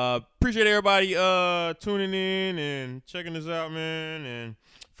 Appreciate everybody tuning in and checking us out, man, and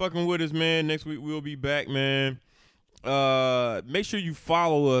fucking with us, man. Next week we'll be back, man. Make sure you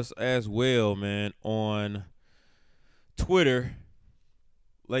follow us as well, man, on Twitter,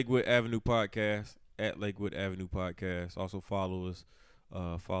 Lakewood Avenue Podcast, at Lakewood Avenue Podcast. Also follow us.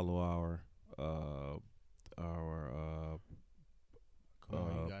 Follow our Come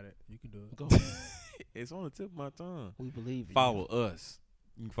on, you got it. You can do it. Go. It's on the tip of my tongue. We believe in Follow us.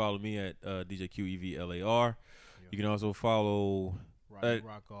 You can follow me at DJQEVLAR. You can also follow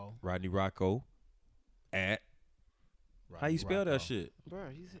Rodney Rocco at. How you spell that shit? Bro,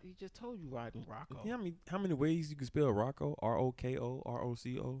 he just told you Rodney Rocco. You know how many ways you can spell Rocco? ROKO,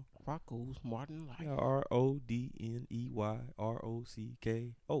 ROCO. Rocco's Martin Life. Yeah,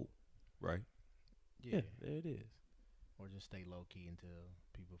 RODNEYROCKO. Right. Yeah, there it is. Or just stay low key until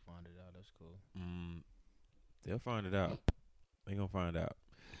people find it out. That's cool. They'll find it out. They gonna find out.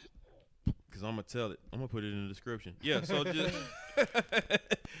 Cause I'm gonna tell it. I'm gonna put it in the description. Yeah. So just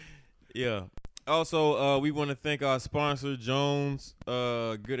yeah. Also, we want to thank our sponsor, Jones,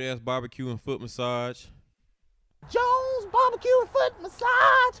 Good Ass Barbecue and Foot Massage. Jones Barbecue and Foot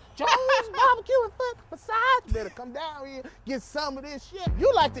Massage. Jones Barbecue and Foot Massage. You better come down here, get some of this shit.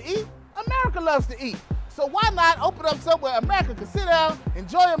 You like to eat. America loves to eat. So why not open up somewhere America can sit down,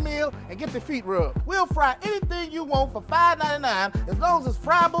 enjoy a meal, and get their feet rubbed? We'll fry anything you want for $5.99. As long as it's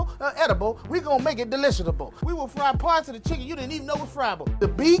friable or edible, we're going to make it deliciable. We will fry parts of the chicken you didn't even know was friable. The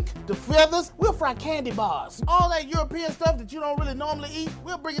beak, the feathers, we'll fry candy bars. All that European stuff that you don't really normally eat,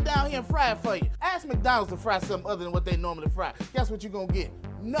 we'll bring it down here and fry it for you. Ask McDonald's to fry something other than what they normally fry. Guess what you're going to get?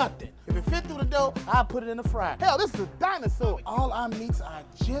 Nothing. If it fit through the dough, I'll put it in the fryer. Hell, this is a dinosaur. All our meats are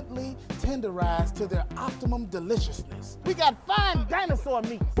gently tenderized to their optimum deliciousness. We got fine dinosaur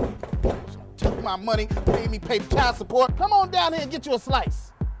meats. Took my money, made me pay child support. Come on down here and get you a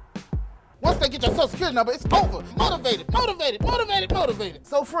slice. Once they get your social security number, it's over. Motivated, motivated, motivated, motivated.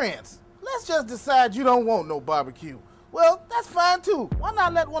 So friends, let's just decide you don't want no barbecue. Well, that's fine too. Why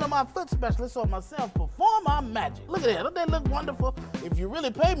not let one of my foot specialists or myself perform our magic? Look at that, don't they look wonderful? If you really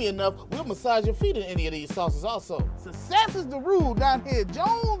pay me enough, we'll massage your feet in any of these sauces also. Success is the rule down here at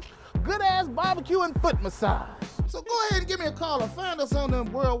Jones. Good ass barbecue and foot massage. So go ahead and give me a call or find us on the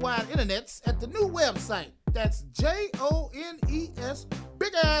worldwide internets at the new website. That's JONES,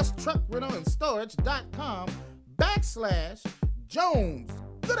 big ass truck rental and storage.com/Jones.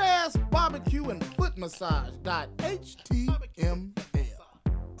 Good ass barbecue and foot massage.html.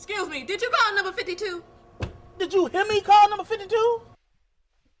 Excuse me, did you call number 52? Did you hear me call number 52?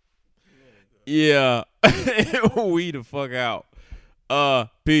 Yeah. We the fuck out.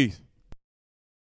 Peace.